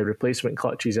replacement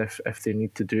clutches if they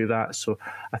need to do that. So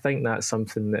I think that's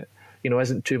something that,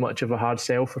 isn't too much of a hard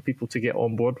sell for people to get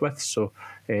on board with. So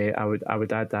I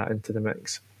would add that into the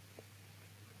mix.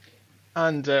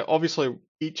 And obviously,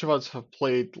 each of us have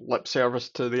played lip service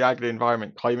to the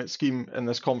Agri-Environment Climate Scheme in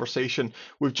this conversation.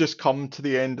 We've just come to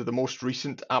the end of the most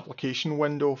recent application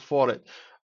window for it.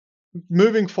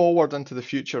 Moving forward into the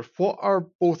future, what are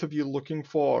both of you looking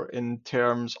for in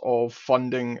terms of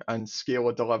funding and scale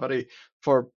of delivery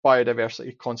for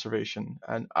biodiversity conservation?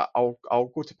 And I'll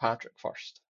go to Patrick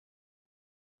first.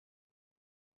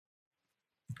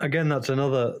 Again, that's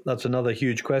another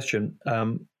huge question.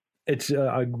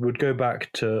 I would go back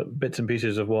to bits and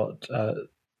pieces of what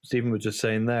Stephen was just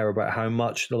saying there about how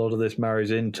much a lot of this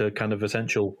marries into kind of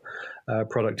essential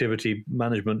productivity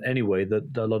management anyway,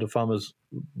 that a lot of farmers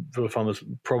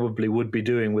probably would be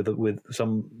doing with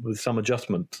some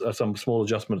adjustments, some small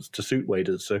adjustments to suit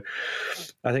waders. So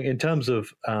I think in terms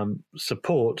of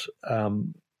support,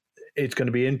 it's going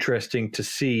to be interesting to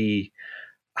see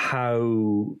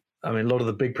how. I mean, a lot of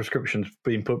the big prescriptions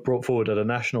being brought forward at a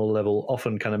national level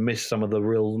often kind of miss some of the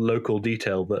real local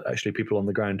detail that actually people on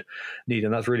the ground need,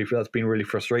 and that's been really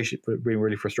frustrating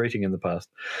in the past.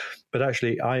 But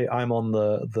actually, I'm on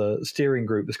the steering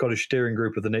group, the Scottish steering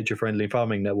group of the Nature Friendly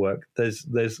Farming Network. There's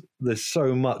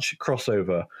so much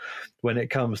crossover when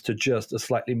it comes to just a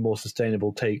slightly more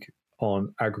sustainable take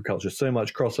on agriculture. So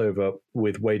much crossover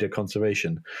with wader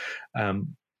conservation.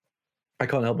 I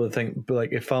can't help but think,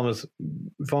 like, if farmers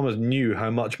knew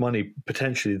how much money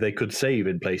potentially they could save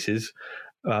in places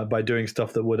by doing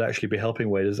stuff that would actually be helping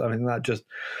waders, I mean,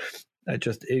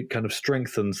 it kind of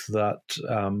strengthens that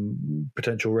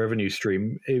potential revenue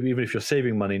stream. Even if you're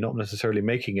saving money, not necessarily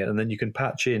making it, and then you can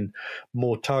patch in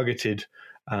more targeted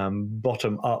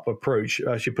bottom-up approach,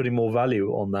 actually putting more value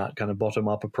on that kind of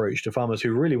bottom-up approach to farmers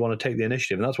who really want to take the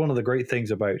initiative. And that's one of the great things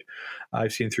about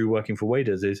I've seen through working for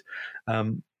waders is.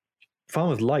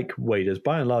 Farmers like waders.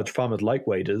 By and large, farmers like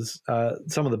waders.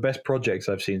 Some of the best projects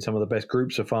I've seen, some of the best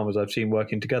groups of farmers I've seen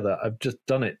working together, I've just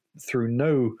done it through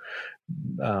no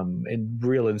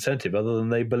real incentive other than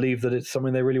they believe that it's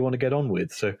something they really want to get on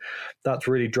with. So that's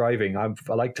really driving. I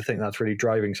like to think that's really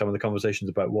driving some of the conversations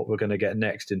about what we're going to get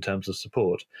next in terms of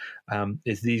support.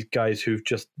 Is these guys who've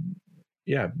just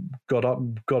got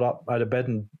up out of bed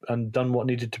and done what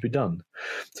needed to be done.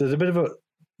 So there's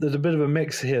a bit of a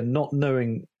mix here, not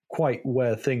knowing quite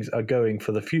where things are going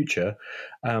for the future.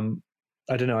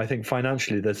 I don't know. I think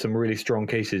financially there's some really strong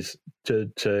cases to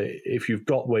if you've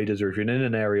got waders or if you're in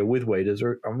an area with waders,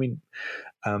 or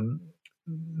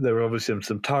there are obviously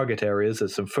some target areas,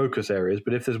 there's some focus areas,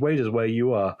 but if there's waders where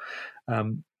you are,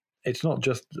 it's not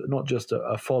just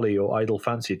a folly or idle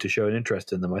fancy to show an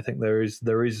interest in them. I think there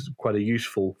is quite a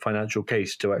useful financial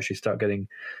case to actually start getting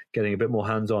a bit more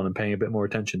hands on and paying a bit more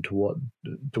attention to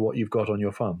what you've got on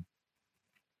your farm.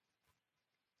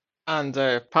 And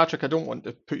Patrick, I don't want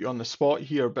to put you on the spot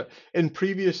here, but in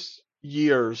previous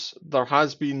years, there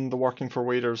has been the Working for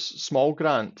Waders small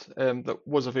grant that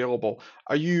was available.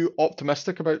 Are you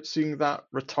optimistic about seeing that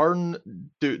return?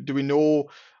 Do we know,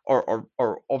 or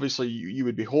obviously you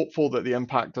would be hopeful that the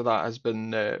impact of that has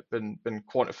been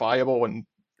quantifiable and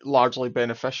largely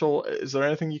beneficial? Is there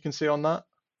anything you can say on that?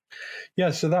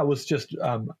 Yeah, so that was just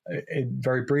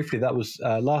very briefly. That was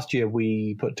last year.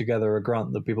 We put together a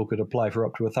grant that people could apply for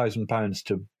up to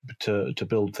 £1,000 to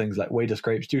build things like wader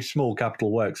scrapes, do small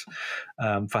capital works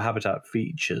for habitat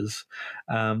features.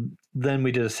 Then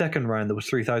we did a second round that was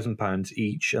 £3,000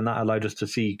 each, and that allowed us to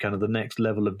see kind of the next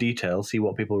level of detail, see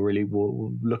what people really were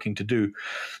looking to do.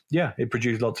 Yeah, it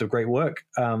produced lots of great work.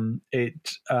 We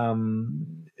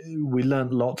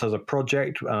learned lots as a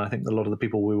project, and I think a lot of the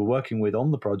people we were working with on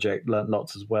the project learned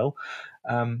lots as well.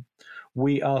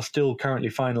 We are still currently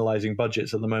finalizing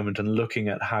budgets at the moment and looking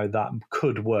at how that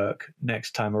could work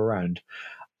next time around.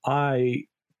 I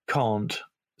can't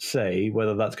say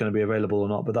whether that's going to be available or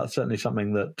not, but that's certainly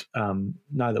something that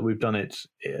now that we've done it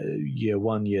year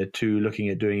 1, year 2, looking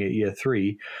at doing it year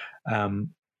 3,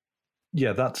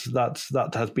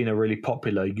 that has been a really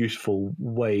popular, useful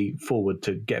way forward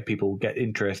to get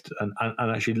interest and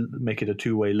actually make it a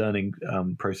two-way learning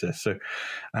process. So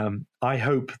I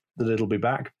hope that it'll be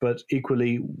back, but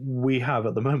equally we have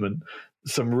at the moment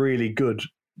some really good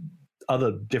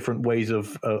other different ways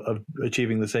of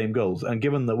achieving the same goals. And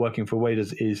given that working for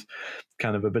Waders is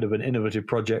kind of a bit of an innovative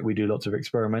project, we do lots of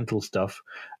experimental stuff.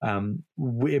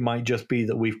 It might just be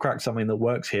that we've cracked something that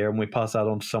works here and we pass that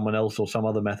on to someone else or some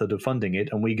other method of funding it,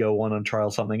 and we go on and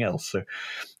trial something else. So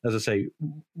as I say,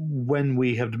 when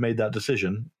we have made that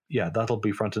decision, that'll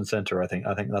be front and center. I think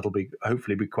that'll be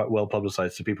hopefully be quite well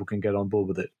publicized so people can get on board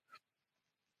with it.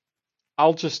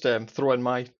 I'll just throw in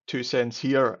my 2 cents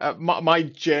here. My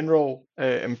general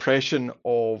impression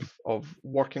of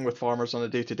working with farmers on a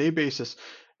day-to-day basis,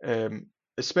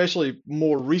 especially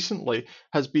more recently,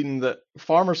 has been that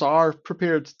farmers are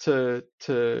prepared to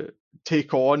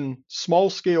take on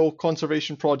small-scale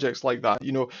conservation projects like that.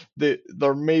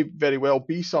 There may very well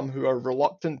be some who are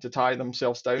reluctant to tie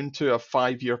themselves down to a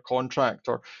 5-year contract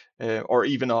or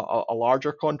even a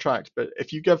larger contract. But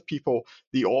if you give people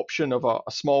the option of a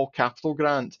small capital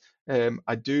grant,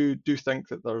 I do think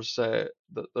that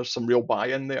there's some real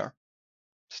buy-in there.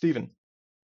 Stephen?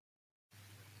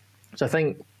 So I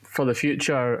think for the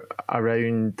future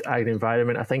around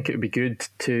agri-environment, I think it would be good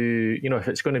to, if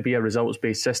it's going to be a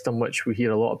results-based system, which we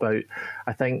hear a lot about,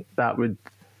 I think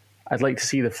I'd like to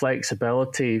see the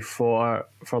flexibility for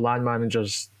land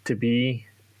managers to be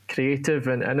creative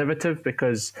and innovative,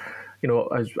 because,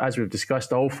 as we've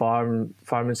discussed, all farming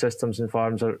systems and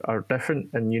farms are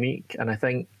different and unique. And I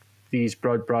think these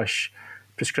broad brush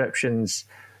prescriptions,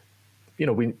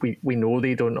 we know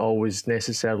they don't always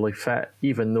necessarily fit,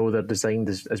 even though they're designed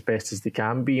as best as they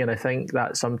can be. And I think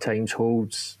that sometimes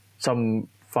holds some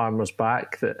farmers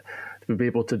back, that we'll be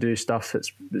able to do stuff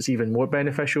that's even more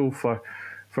beneficial for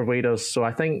waders. So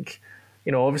I think,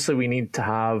 obviously we need to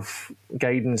have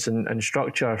guidance and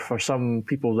structure for some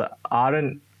people that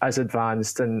aren't as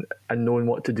advanced and knowing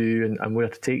what to do and where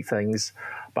to take things.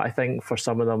 But I think for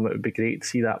some of them, it would be great to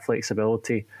see that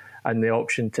flexibility and the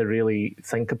option to really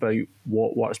think about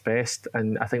what works best.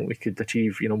 And I think we could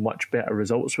achieve, much better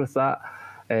results with that.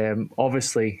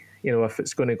 Obviously, if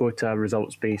it's going to go to a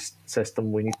results-based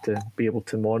system, we need to be able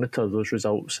to monitor those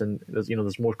results, and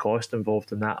there's more cost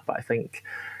involved in that. But I think,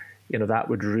 that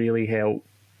would really help,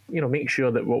 make sure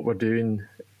that what we're doing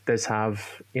does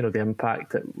have, the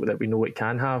impact that we know it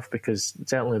can have, because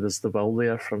certainly there's the will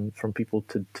there from people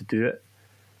to do it.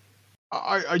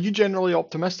 Are you generally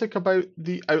optimistic about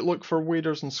the outlook for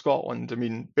waders in Scotland? I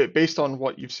mean, based on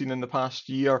what you've seen in the past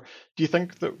year, do you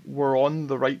think that we're on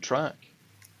the right track?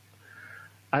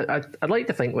 I'd like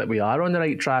to think that we are on the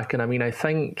right track, and I mean, I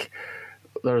think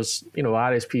there's,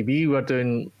 RSPB, we're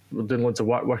doing loads of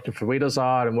work working for Waders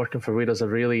are, and working for Waders are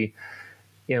really,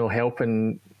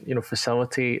 helping,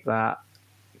 facilitate that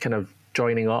kind of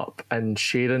joining up and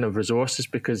sharing of resources,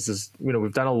 because there's,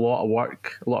 we've done a lot of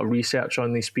work, a lot of research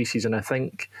on these species, and I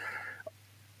think,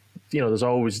 there's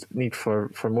always need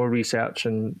for more research,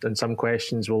 and some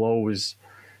questions will always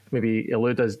maybe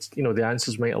elude us, the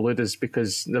answers might elude us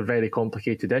because they're very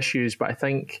complicated issues. But I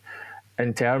think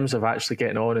in terms of actually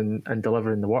getting on and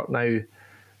delivering the work now,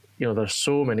 there's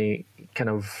so many kind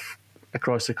of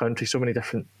across the country, so many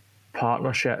different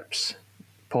partnerships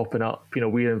popping up.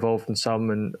 We're involved in some,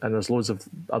 and there's loads of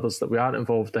others that we aren't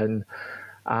involved in.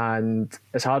 And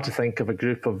it's hard to think of a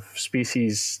group of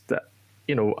species that,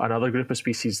 another group of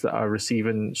species that are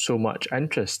receiving so much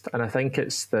interest. And I think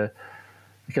it's the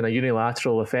kind of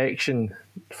unilateral affection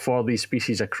for these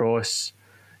species across,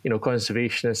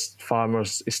 conservationists,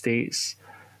 farmers, estates.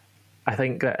 I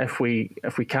think that if we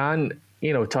can,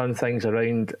 turn things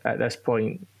around at this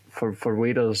point for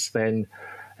waders, then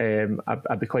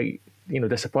I'd be quite,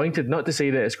 disappointed. Not to say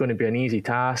that it's going to be an easy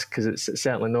task, because it's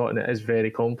certainly not, and it is very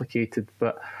complicated.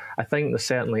 But I think there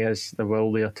certainly is the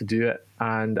will there to do it.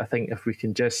 And I think if we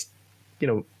can just,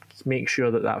 make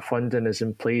sure that funding is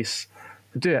in place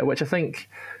to do it, which I think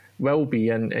will be,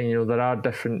 and there are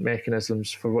different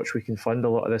mechanisms for which we can fund a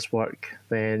lot of this work,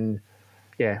 then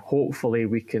hopefully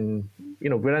we can,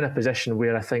 we're in a position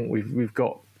where I think we've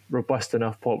got robust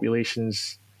enough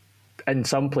populations in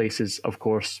some places, of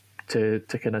course, to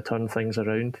kind of turn things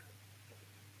around.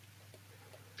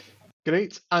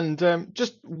 Great. And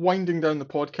just winding down the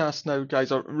podcast now,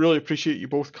 guys, I really appreciate you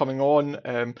both coming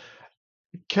on.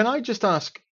 Can I just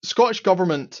ask, Scottish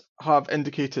Government have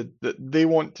indicated that they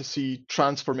want to see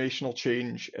transformational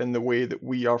change in the way that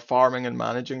we are farming and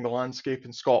managing the landscape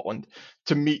in Scotland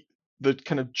to meet the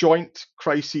kind of joint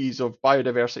crises of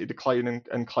biodiversity decline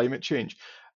and climate change.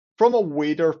 From a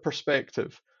Wader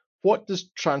perspective, what does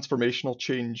transformational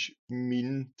change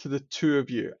mean to the two of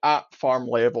you at farm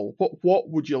level? What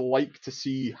would you like to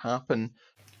see happen?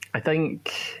 I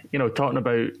think, talking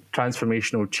about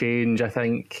transformational change, I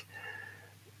think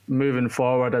moving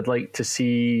forward, I'd like to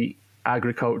see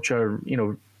agriculture,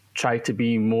 try to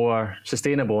be more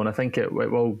sustainable. And I think it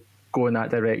will go in that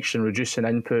direction, reducing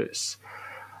inputs,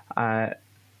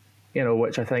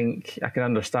 which I think I can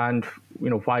understand,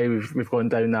 why we've gone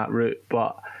down that route.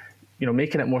 But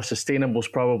making it more sustainable is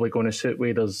probably going to suit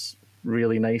Waders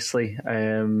really nicely,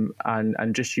 and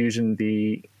just using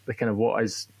the kind of what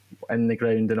is in the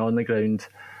ground and on the ground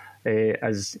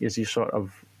as your sort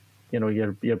of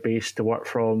your base to work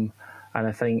from. And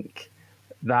I think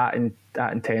that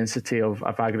intensity of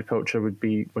agriculture would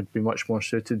be much more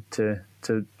suited to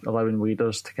allowing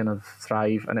Waders to kind of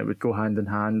thrive, and it would go hand in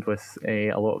hand with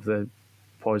a lot of the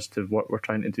positive work we're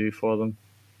trying to do for them.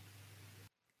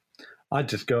 I'd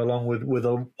just go along with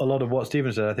a lot of what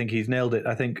Stephen said. I think he's nailed it.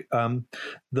 I think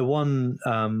the one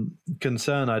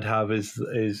concern I'd have is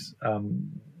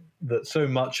that so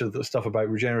much of the stuff about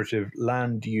regenerative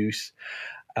land use,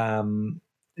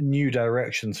 new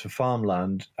directions for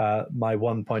farmland, my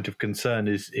one point of concern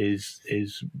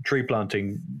is tree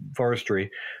planting, forestry.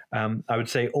 I would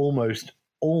say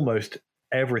almost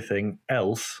everything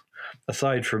else,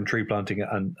 aside from tree planting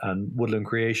and woodland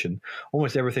creation,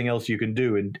 almost everything else you can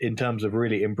do in terms of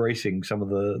really embracing some of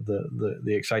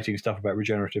the exciting stuff about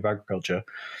regenerative agriculture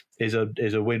is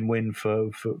a win-win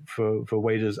for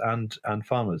waders and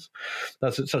farmers.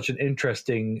 That's such an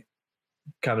interesting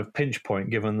kind of pinch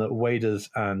point, given that waders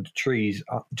and trees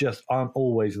just aren't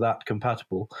always that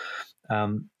compatible. I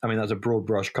mean, that's a broad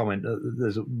brush comment.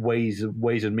 There's ways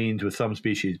and means with some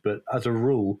species, but as a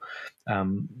rule,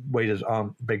 waders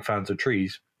aren't big fans of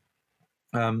trees.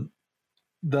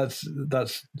 It's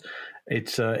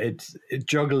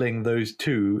juggling those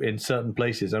two in certain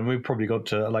places, and we've probably got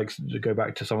to go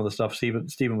back to some of the stuff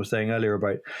Stephen was saying earlier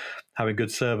about having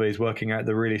good surveys, working out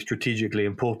the really strategically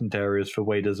important areas for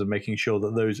waders and making sure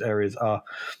that those areas are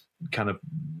kind of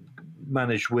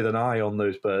managed with an eye on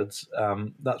those birds.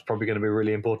 That's probably going to be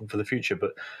really important for the future.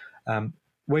 But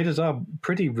waders are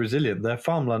pretty resilient. They're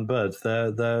farmland birds.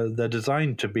 They're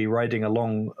designed to be riding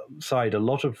alongside a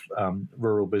lot of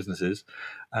rural businesses,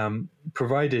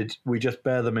 provided we just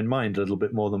bear them in mind a little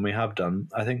bit more than we have done.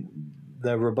 I think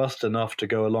they're robust enough to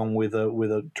go along with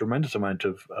a tremendous amount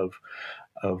of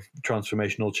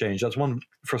transformational change. That's one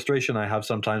frustration I have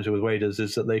sometimes with waders,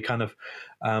 is that they kind of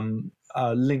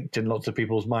are linked in lots of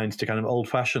people's minds to kind of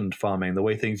old-fashioned farming, the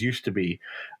way things used to be.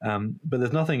 But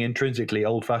there's nothing intrinsically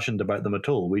old-fashioned about them at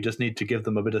all. We just need to give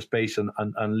them a bit of space and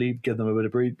give them a bit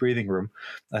of breathing room.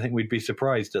 I think we'd be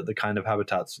surprised at the kind of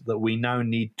habitats that we now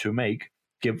need to make,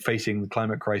 facing the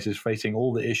climate crisis, facing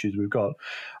all the issues we've got.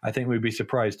 I think we'd be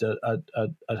surprised at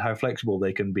how flexible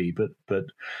they can be. But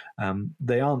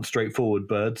they aren't straightforward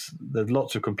birds. There's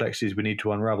lots of complexities we need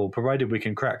to unravel. Provided we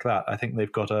can crack that, I think they've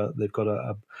got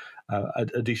a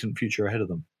decent future ahead of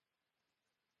them.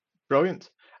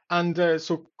 Brilliant. And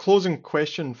so, closing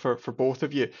question for both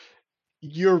of you.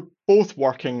 You're both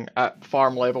working at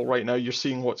farm level right now. You're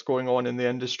seeing what's going on in the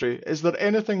industry. Is there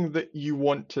anything that you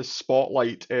want to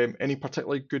spotlight, any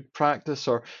particularly good practice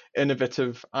or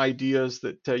innovative ideas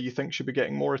that you think should be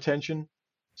getting more attention?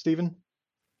 Stephen?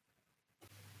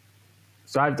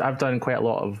 So I've done quite a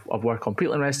lot of work on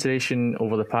peatland restoration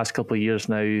over the past couple of years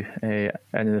now in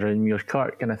and around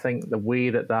Muirkirk, and I think the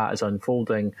way that is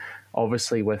unfolding,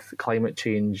 obviously with climate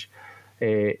change,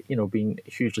 being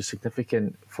hugely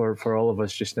significant for all of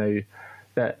us just now,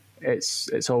 that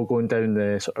it's all going down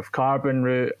the sort of carbon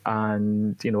route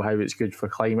and how it's good for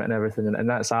climate and everything, and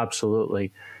that's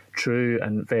absolutely true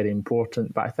and very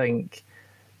important. But I think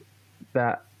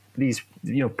that these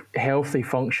healthy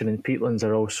functioning peatlands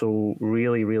are also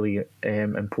really, really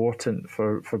important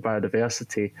for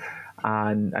biodiversity,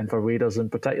 and for waders in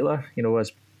particular,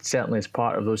 as certainly as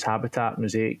part of those habitat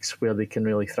mosaics where they can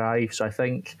really thrive. So I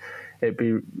think it'd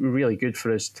be really good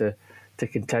for us to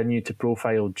continue to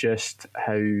profile just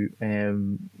how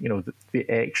the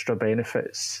extra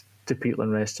benefits to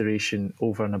peatland restoration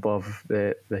over and above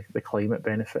the climate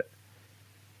benefit.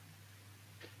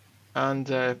 And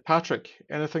Patrick,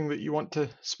 anything that you want to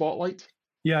spotlight?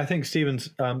 Yeah, I think Stephen's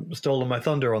stolen my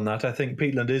thunder on that. I think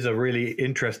peatland is a really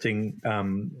interesting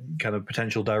kind of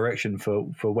potential direction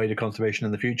for wader conservation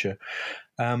in the future.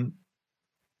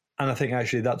 And I think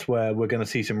actually that's where we're going to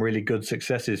see some really good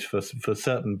successes for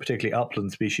certain, particularly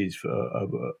upland species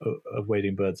of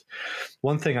wading birds.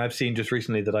 One thing I've seen just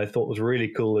recently that I thought was really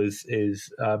cool is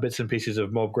bits and pieces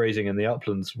of mob grazing in the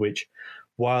uplands, which,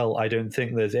 while I don't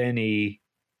think there's any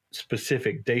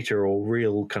specific data or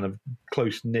real kind of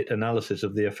close-knit analysis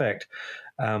of the effect,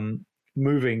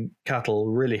 moving cattle,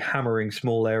 really hammering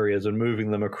small areas and moving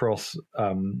them across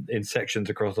in sections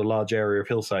across a large area of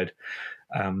hillside.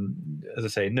 As I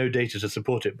say, no data to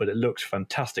support it, but it looks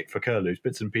fantastic for curlews.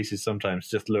 Bits and pieces sometimes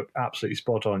just look absolutely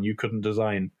spot on. You couldn't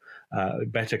design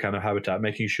better kind of habitat,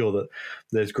 making sure that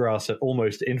there's grass at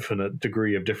almost infinite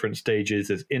degree of different stages.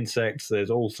 There's insects, there's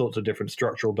all sorts of different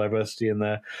structural diversity in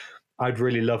there. I'd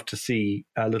really love to see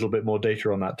a little bit more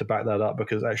data on that to back that up,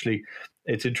 because actually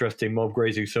it's interesting, mob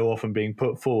grazing so often being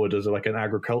put forward as like an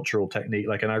agricultural technique,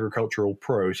 like an agricultural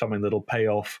pro, something that'll pay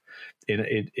off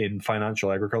in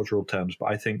financial agricultural terms. But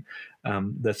I think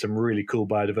there's some really cool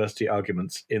biodiversity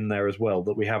arguments in there as well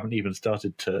that we haven't even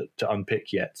started to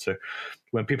unpick yet. So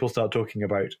when people start talking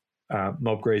about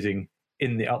mob grazing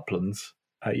in the uplands,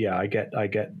 I get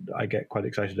quite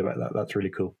excited about that. That's really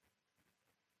cool.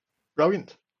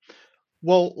 Brilliant.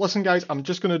 Well, listen, guys, I'm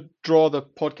just going to draw the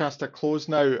podcast to a close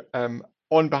now.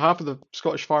 On behalf of the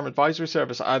Scottish Farm Advisory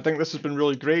Service, I think this has been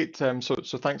really great. So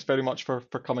thanks very much for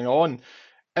coming on.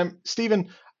 Stephen,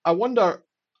 I wonder,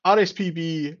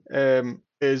 RSPB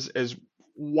is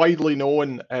widely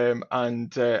known,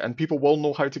 and people will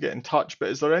know how to get in touch. But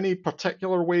is there any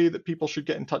particular way that people should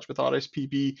get in touch with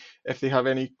RSPB if they have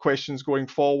any questions going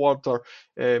forward, or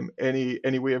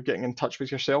any way of getting in touch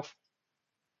with yourself?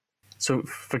 So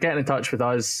for getting in touch with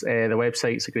us, the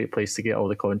website's a great place to get all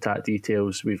the contact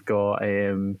details. We've got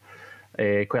quite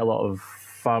a lot of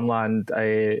farmland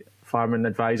farming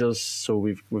advisors, so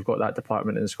we've got that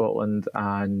department in Scotland,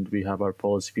 and we have our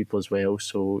policy people as well.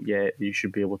 So yeah, you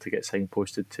should be able to get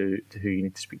signposted to who you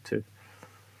need to speak to.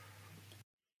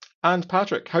 And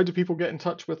Patrick, how do people get in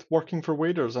touch with Working for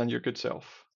Waders and your good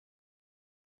self?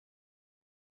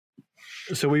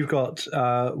 So we've got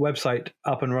a website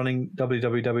up and running,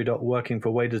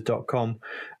 www.workingforwaders.com.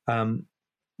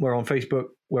 We're on Facebook,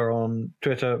 we're on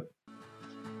Twitter.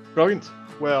 Brilliant.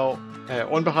 Well,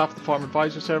 on behalf of the Farm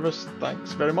Advisory Service,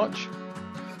 thanks very much.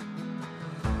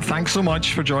 Thanks so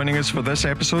much for joining us for this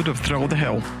episode of Thrill the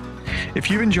Hill. If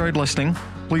you enjoyed listening,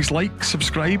 please like,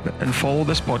 subscribe, and follow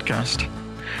this podcast.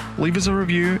 Leave us a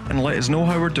review and let us know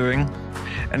how we're doing.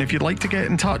 And if you'd like to get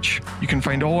in touch, you can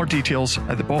find all our details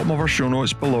at the bottom of our show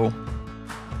notes below.